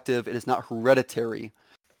still elective, it is not hereditary,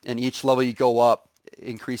 and each level you go up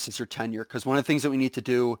increases your tenure. Because one of the things that we need to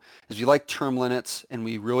do is we like term limits, and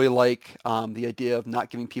we really like the idea of not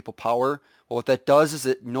giving people power. Well, what that does is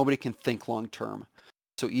that nobody can think long term.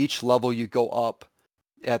 So each level you go up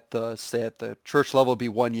at the, say at the church level, be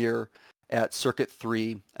 1 year, at circuit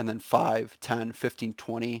 3, and then 5, 10, 15,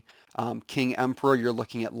 20. King Emperor, you're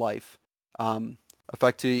looking at life.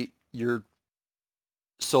 Effectively,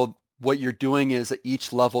 so what you're doing is at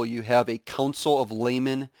each level you have a council of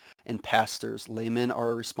laymen and pastors. Laymen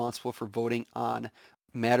are responsible for voting on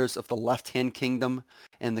matters of the left-hand kingdom,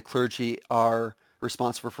 and the clergy are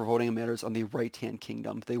responsible for voting on matters on the right-hand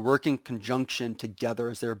kingdom. They work in conjunction together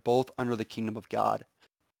as they're both under the kingdom of God.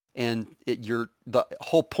 And the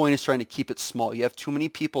whole point is trying to keep it small. You have too many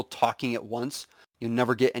people talking at once, you'll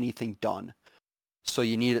never get anything done. So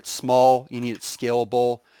you need it small, you need it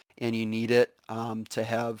scalable, and you need it to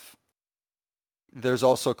have, there's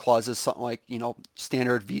also clauses, something like,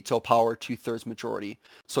 standard veto power, 2/3 majority.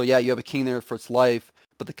 So yeah, you have a king there for its life,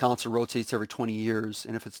 but the council rotates every 20 years,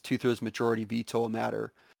 and if it's 2/3 majority veto a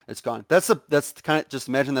matter, it's gone. That's kind of, just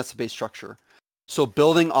imagine that's the base structure. So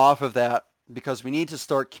building off of that, because we need to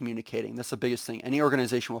start communicating. That's the biggest thing. Any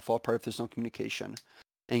organization will fall apart if there's no communication.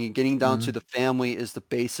 And getting down to the family is the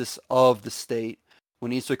basis of the state. What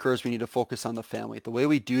needs to occur is we need to focus on the family. The way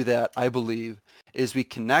we do that, I believe, is we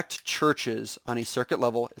connect churches on a circuit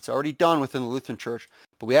level. It's already done within the Lutheran Church,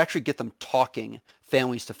 but we actually get them talking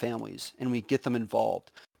families to families, and we get them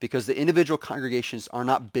involved, because the individual congregations are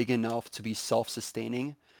not big enough to be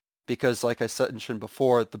self-sustaining, because like I mentioned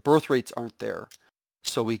before, the birth rates aren't there.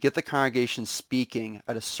 So we get the congregation speaking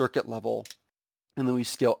at a circuit level, and then we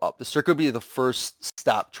scale up. The circuit would be the first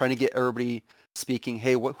step, trying to get everybody speaking.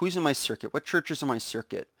 Hey, who's in my circuit? What church is in my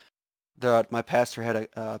circuit? My pastor had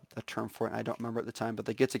a term for it, and I don't remember at the time, but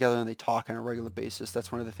they get together and they talk on a regular basis.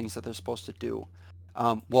 That's one of the things that they're supposed to do.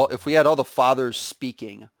 Well, if we had all the fathers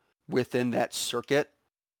speaking within that circuit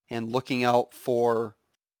and looking out for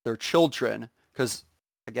their children, because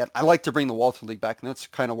again, I like to bring the Walter League back, and that's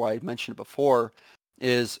kind of why I mentioned it before,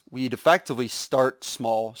 is we'd effectively start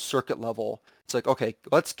small, circuit level. It's like, okay,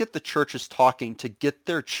 let's get the churches talking to get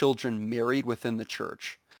their children married within the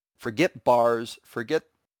church. Forget bars, forget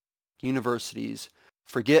universities,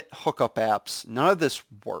 forget hookup apps. None of this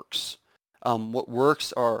works. What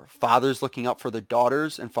works are fathers looking out for their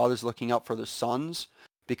daughters and fathers looking out for their sons,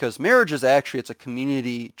 because marriage is actually, it's a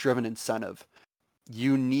community-driven incentive.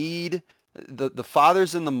 You need, the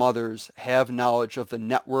fathers and the mothers have knowledge of the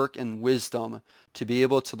network and wisdom to be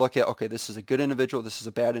able to look at, okay, this is a good individual, this is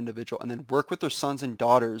a bad individual, and then work with their sons and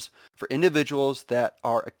daughters for individuals that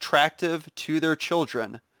are attractive to their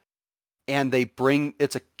children, and they bring,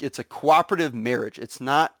 it's a cooperative marriage. It's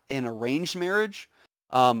not an arranged marriage,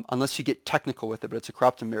 unless you get technical with it, but it's a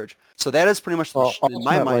cooperative marriage. So that is pretty much, in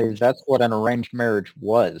my mind, that's what an arranged marriage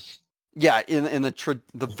was. Yeah, in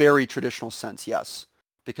the very traditional sense, yes,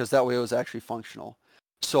 because that way it was actually functional.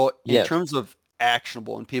 So in terms of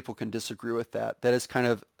actionable, and people can disagree with that, that is kind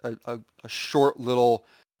of a short little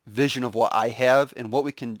vision of what I have, and what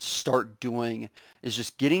we can start doing is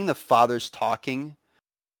just getting the fathers talking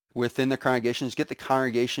within the congregations, get the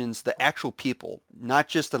congregations, the actual people, not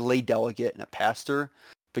just a lay delegate and a pastor,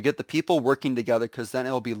 but get the people working together, because then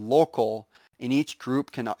it'll be local, and each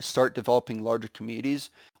group can start developing larger communities.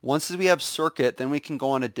 Once we have circuit, then we can go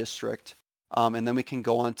on a district, and then we can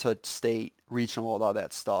go on to state, reaching all of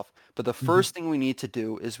that stuff. But the first thing we need to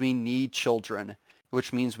do is we need children,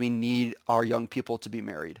 which means we need our young people to be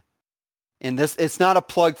married. And this, it's not a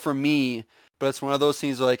plug for me, but it's one of those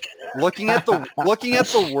things like looking at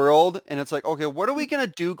the world, and it's like, okay, what are we going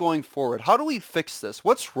to do going forward? How do we fix this?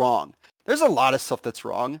 What's wrong? There's a lot of stuff that's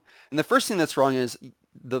wrong. And the first thing that's wrong is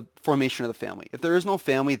the formation of the family. If there is no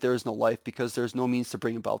family, there is no life, because there's no means to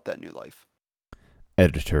bring about that new life.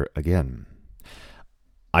 Editor again.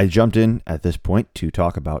 I jumped in at this point to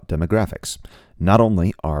talk about demographics. Not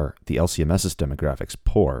only are the LCMS's demographics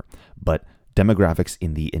poor, but demographics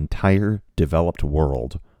in the entire developed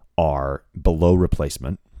world are below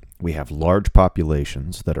replacement. We have large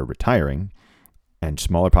populations that are retiring and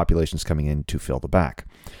smaller populations coming in to fill the back.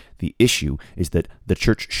 The issue is that the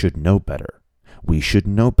church should know better. We should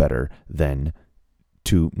know better than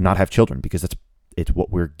to not have children, because it's what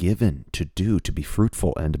we're given to do, to be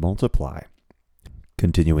fruitful and multiply.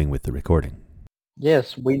 Continuing with the recording.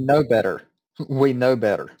 Yes, we know better. We know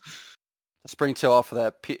better. Springtail off of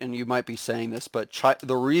that, and you might be saying this, but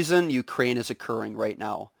the reason Ukraine is occurring right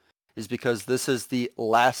now is because this is the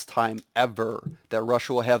last time ever that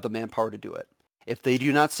Russia will have the manpower to do it. If they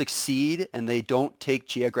do not succeed and they don't take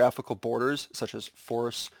geographical borders such as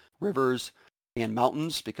forests, rivers, and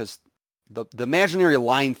mountains, because the imaginary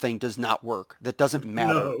line thing does not work. That doesn't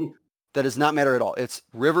matter. No. That does not matter at all. It's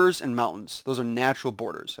rivers and mountains. Those are natural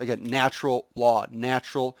borders. Again, natural law,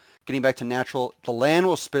 getting back to natural, the land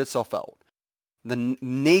will spit itself out.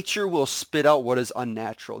 Nature will spit out what is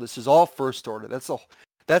unnatural. This is all first order. That's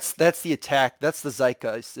the attack. That's the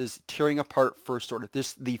zeitgeist, is tearing apart first order.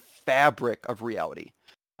 This the fabric of reality.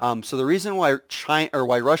 So the reason why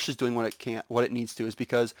why Russia is doing what it needs to, is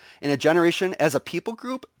because in a generation, as a people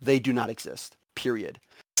group, they do not exist. Period.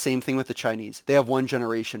 Same thing with the Chinese. They have one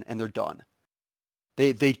generation and they're done.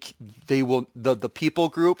 They will, the people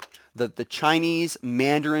group, the Chinese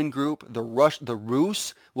Mandarin group, the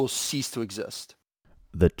Rus will cease to exist.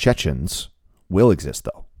 The Chechens will exist,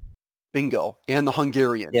 though. Bingo. And the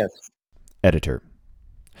Hungarian. Yes. Editor.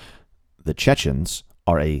 The Chechens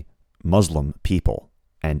are a Muslim people,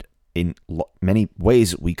 and in many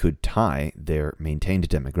ways we could tie their maintained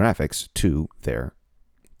demographics to their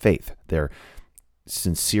faith, their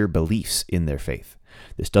sincere beliefs in their faith.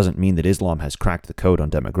 This doesn't mean that Islam has cracked the code on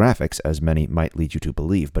demographics, as many might lead you to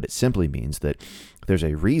believe, but it simply means that there's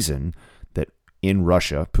a reason that in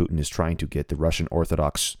Russia, Putin is trying to get the Russian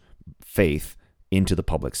Orthodox faith into the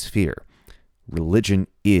public sphere. Religion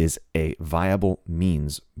is a viable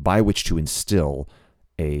means by which to instill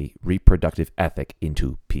a reproductive ethic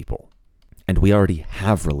into people. And we already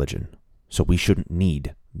have religion, so we shouldn't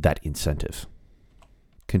need that incentive.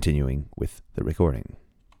 Continuing with the recording.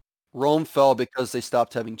 Rome fell because they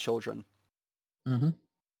stopped having children. Mm-hmm.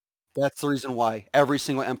 That's the reason why. Every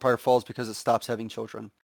single empire falls because it stops having children.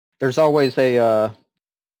 There's always a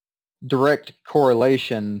direct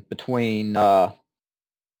correlation between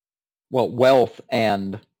wealth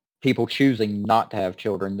and people choosing not to have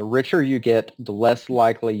children. The richer you get, the less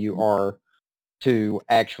likely you are to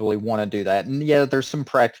actually want to do that. And yeah, there's some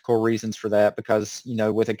practical reasons for that, because,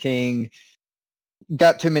 with a king,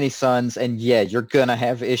 got too many sons, and yeah, you're gonna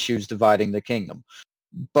have issues dividing the kingdom.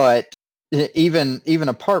 But even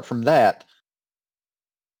apart from that,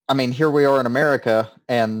 I mean, here we are in America,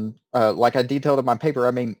 and like I detailed in my paper,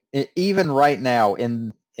 I mean, even right now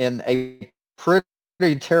in a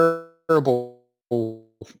pretty terrible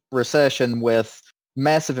recession with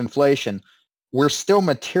massive inflation, we're still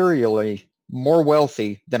materially more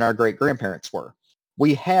wealthy than our great-grandparents were.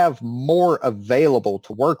 We have more available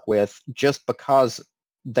to work with just because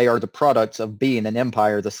they are the products of being an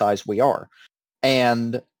empire the size we are.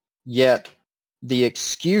 And yet the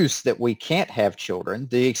excuse that we can't have children,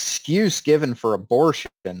 the excuse given for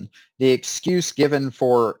abortion, the excuse given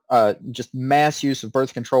for just mass use of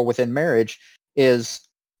birth control within marriage is,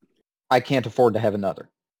 I can't afford to have another.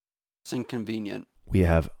 It's inconvenient. We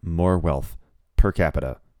have more wealth per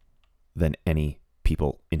capita than any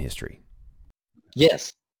people in history.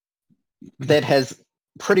 Yes, that has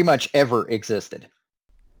pretty much ever existed.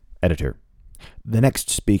 Editor. The next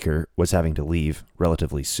speaker was having to leave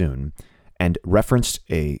relatively soon and referenced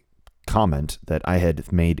a comment that I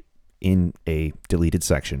had made in a deleted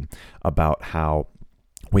section about how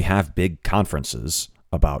we have big conferences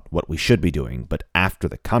about what we should be doing, but after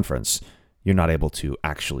the conference, you're not able to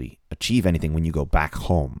actually achieve anything when you go back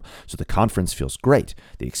home. So the conference feels great.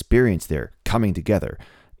 The experience there coming together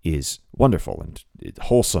is wonderful and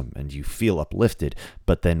wholesome, and you feel uplifted.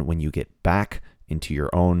 But then when you get back into your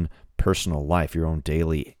own personal life, your own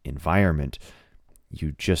daily environment,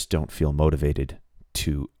 you just don't feel motivated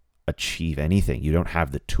to achieve anything. You don't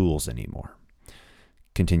have the tools anymore.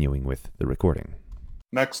 continuing with the recording.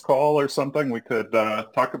 Next call or something, we could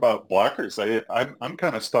talk about blockers. I'm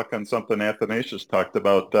kind of stuck on something Athanasius talked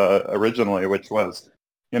about originally, which was,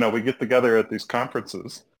 we get together at these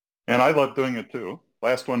conferences, and I love doing it too.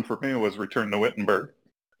 Last one for me was Return to Wittenberg.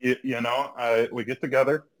 We get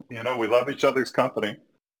together, we love each other's company.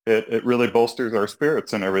 It really bolsters our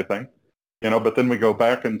spirits and everything, but then we go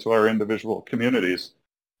back into our individual communities.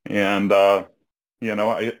 And, I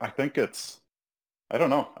think I don't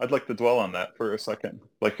know. I'd like to dwell on that for a second.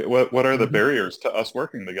 Like, what are the barriers to us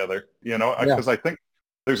working together? Because I think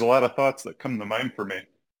there's a lot of thoughts that come to mind for me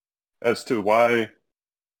as to why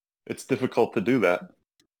it's difficult to do that.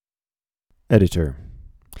 Editor,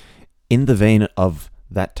 in the vein of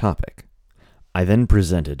that topic, I then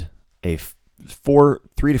presented 3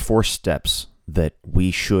 to 4 steps that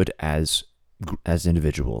we should, as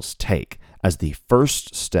individuals, take as the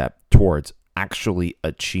first step towards actually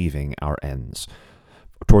achieving our ends,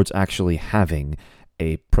 towards actually having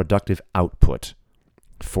a productive output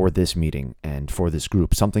for this meeting and for this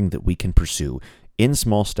group, something that we can pursue in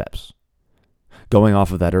small steps. Going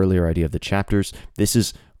off of that earlier idea of the chapters, this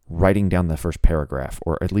is writing down the first paragraph,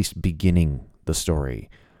 or at least beginning the story.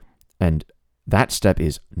 And that step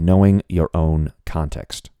is knowing your own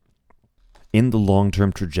context. In the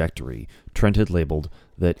long-term trajectory, Trent had labeled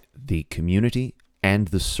that the community and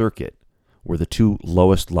the circuit were the 2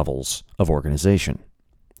 lowest levels of organization.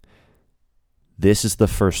 This is the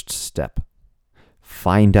first step.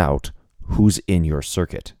 Find out who's in your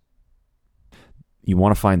circuit. You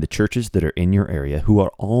want to find the churches that are in your area who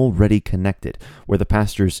are already connected, where the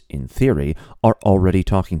pastors, in theory, are already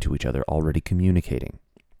talking to each other, already communicating.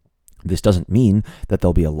 This doesn't mean that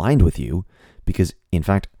they'll be aligned with you, because, in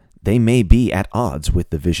fact, they may be at odds with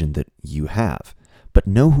the vision that you have. But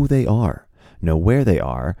know who they are, know where they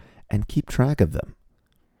are, and keep track of them.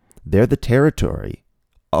 They're the territory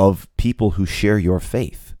of people who share your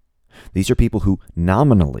faith. These are people who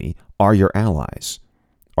nominally are your allies,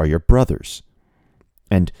 are your brothers.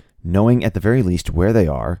 And knowing at the very least where they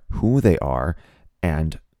are, who they are,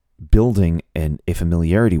 and building a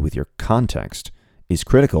familiarity with your context is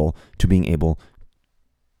critical to being able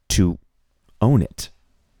to own it.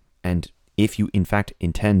 And if you, in fact,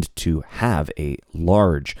 intend to have a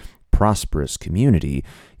large, prosperous community,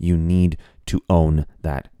 you need to own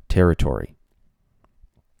that territory.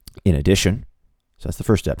 In addition, so that's the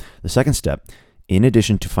first step. The second step, in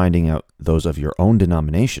addition to finding out those of your own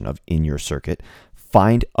denomination in your circuit,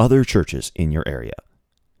 find other churches in your area.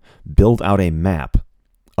 Build out a map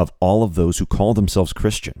of all of those who call themselves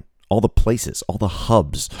Christian, all the places, all the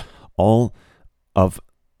hubs, all of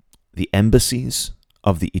the embassies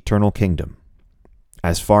of the eternal kingdom,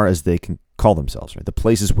 as far as they can call themselves, right? The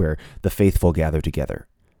places where the faithful gather together.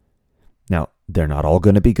 Now, they're not all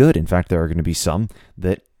going to be good. In fact, there are going to be some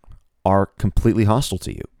that are completely hostile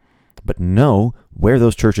to you. But know where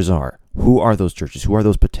those churches are. Who are those churches? Who are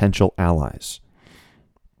those potential allies?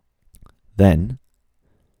 Then,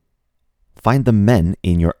 find the men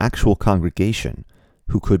in your actual congregation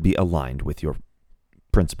who could be aligned with your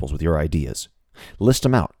principles, with your ideas. List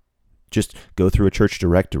them out. Just go through a church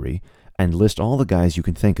directory and list all the guys you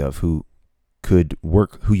can think of who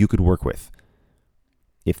you could work with.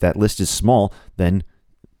 If that list is small, then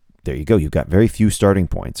there you go. You've got very few starting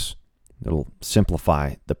points. It'll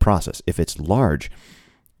simplify the process. If it's large,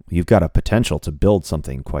 you've got a potential to build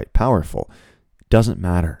something quite powerful. Doesn't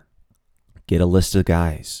matter. Get a list of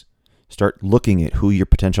guys. Start looking at who your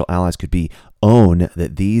potential allies could be. Own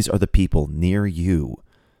that these are the people near you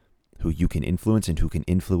who you can influence and who can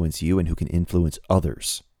influence you and who can influence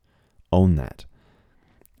others. Own that.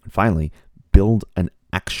 And finally, build an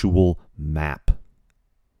actual map.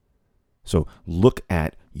 So look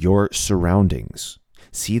at your surroundings.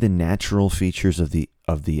 See the natural features of the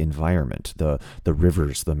environment, the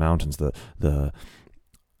rivers, the mountains, the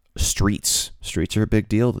streets. Streets are a big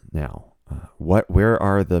deal now. Where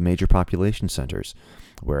are the major population centers?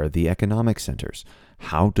 Where are the economic centers?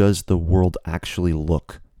 How does the world actually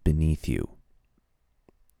look beneath you?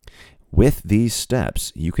 With these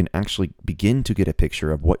steps, you can actually begin to get a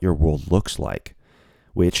picture of what your world looks like,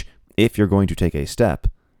 which, if you're going to take a step,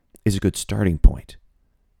 is a good starting point.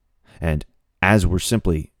 And as we're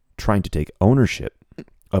simply trying to take ownership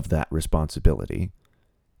of that responsibility,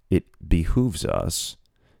 it behooves us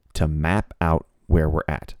to map out where we're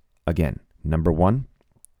at. Again, number 1,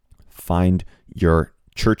 find your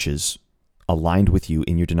churches aligned with you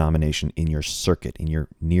in your denomination, in your circuit, in your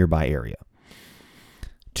nearby area.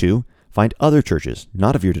 2, find other churches,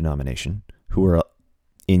 not of your denomination, who are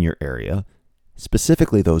in your area,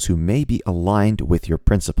 specifically those who may be aligned with your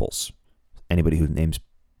principles. Anybody who names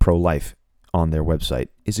pro-life on their website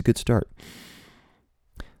is a good start.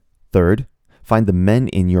 Third, find the men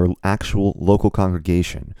in your actual local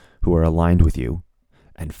congregation who are aligned with you.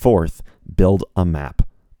 And fourth, build a map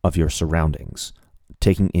of your surroundings,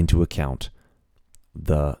 taking into account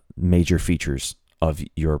the major features of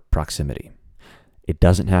your proximity. It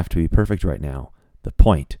doesn't have to be perfect right now. The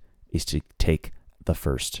point is to take the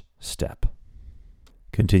first step.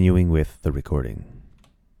 Continuing with the recording.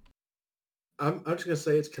 I'm just gonna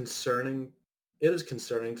say it's concerning. It is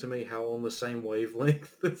concerning to me how on the same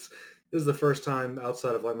wavelength. This is the first time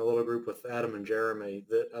outside of like my little group with Adam and Jeremy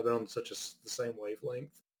that I've been on the same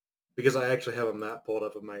wavelength, because I actually have a map pulled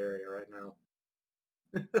up of my area right now.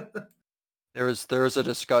 There is a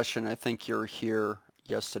discussion, I think you were here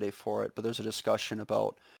yesterday for it, but there's a discussion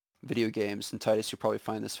about video games, and Titus, you probably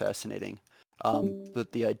find this fascinating.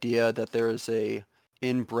 But the idea that there is a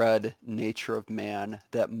inbred nature of man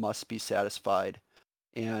that must be satisfied,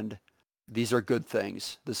 and these are good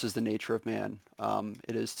things. This is the nature of man.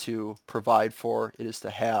 It is to provide for, it is to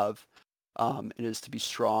have, it is to be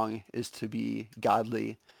strong, it is to be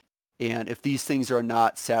godly. And if these things are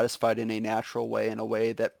not satisfied in a natural way, in a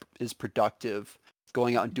way that is productive,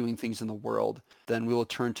 going out and doing things in the world, then we will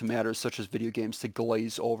turn to matters such as video games to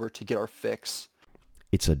glaze over to get our fix.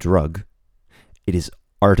 It's a drug. It is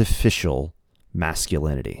artificial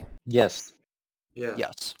masculinity. Yes. Yeah.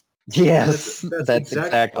 Yes. Yes. That's That's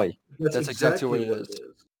exactly. That's exactly what it what is. it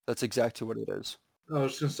is. That's exactly what it is. I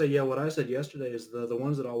was just gonna say, yeah, what I said yesterday is the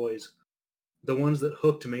ones that always, the ones that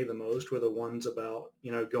hooked me the most were the ones about,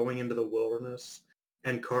 going into the wilderness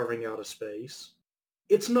and carving out a space.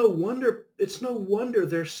 It's no wonder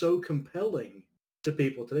they're so compelling to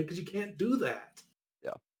people today, because you can't do that.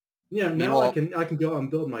 Yeah. Yeah, now Meanwhile, I can go out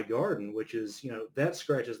and build my garden, which is, that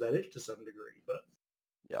scratches that itch to some degree. But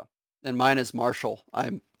yeah. And mine is martial.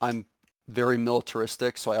 I'm very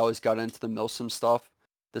militaristic, so I always got into the milsim stuff.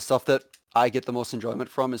 The stuff that I get the most enjoyment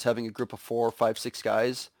from is having a group of 4, 5, 6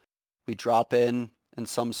 guys. We drop in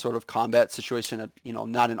some sort of combat situation, at,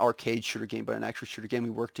 not an arcade shooter game, but an actual shooter game. We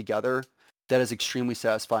work together. That is extremely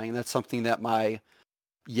satisfying. And that's something that my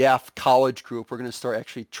YAF college group, we're going to start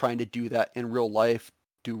actually trying to do that in real life,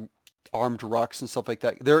 do armed rucks and stuff like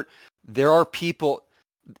that. There are people,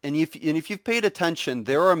 and if you've paid attention,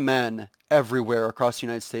 there are men everywhere across the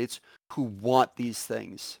United States who want these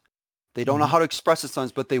things. They don't know how to express it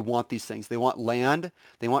sometimes, but they want these things. They want land,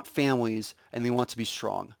 they want families, and they want to be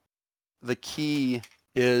strong. The key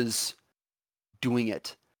is doing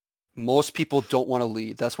it. Most people don't want to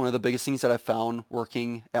lead. That's one of the biggest things that I found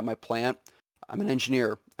working at my plant. I'm an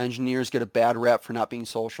engineer. Engineers get a bad rap for not being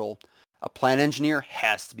social. A plant engineer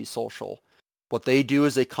has to be social. What they do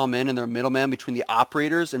is they come in and they're a middleman between the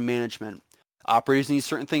operators and management. Operators need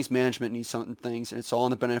certain things, management needs certain things, and it's all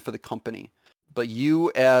in the benefit of the company. But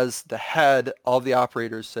you as the head of the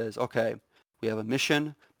operators says, okay, we have a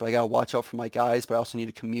mission, but I got to watch out for my guys, but I also need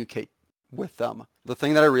to communicate with them. The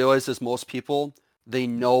thing that I realized is most people, they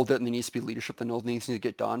know that there needs to be leadership, they know things need to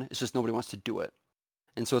get done. It's just nobody wants to do it.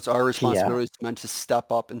 And so it's our responsibility as men to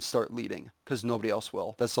step up and start leading, because nobody else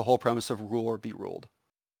will. That's the whole premise of rule or be ruled.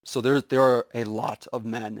 So there are a lot of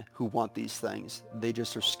men who want these things. They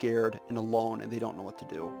just are scared and alone and they don't know what to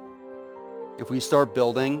do. If we start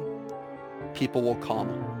building, people will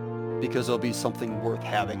come because it'll be something worth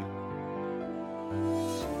having.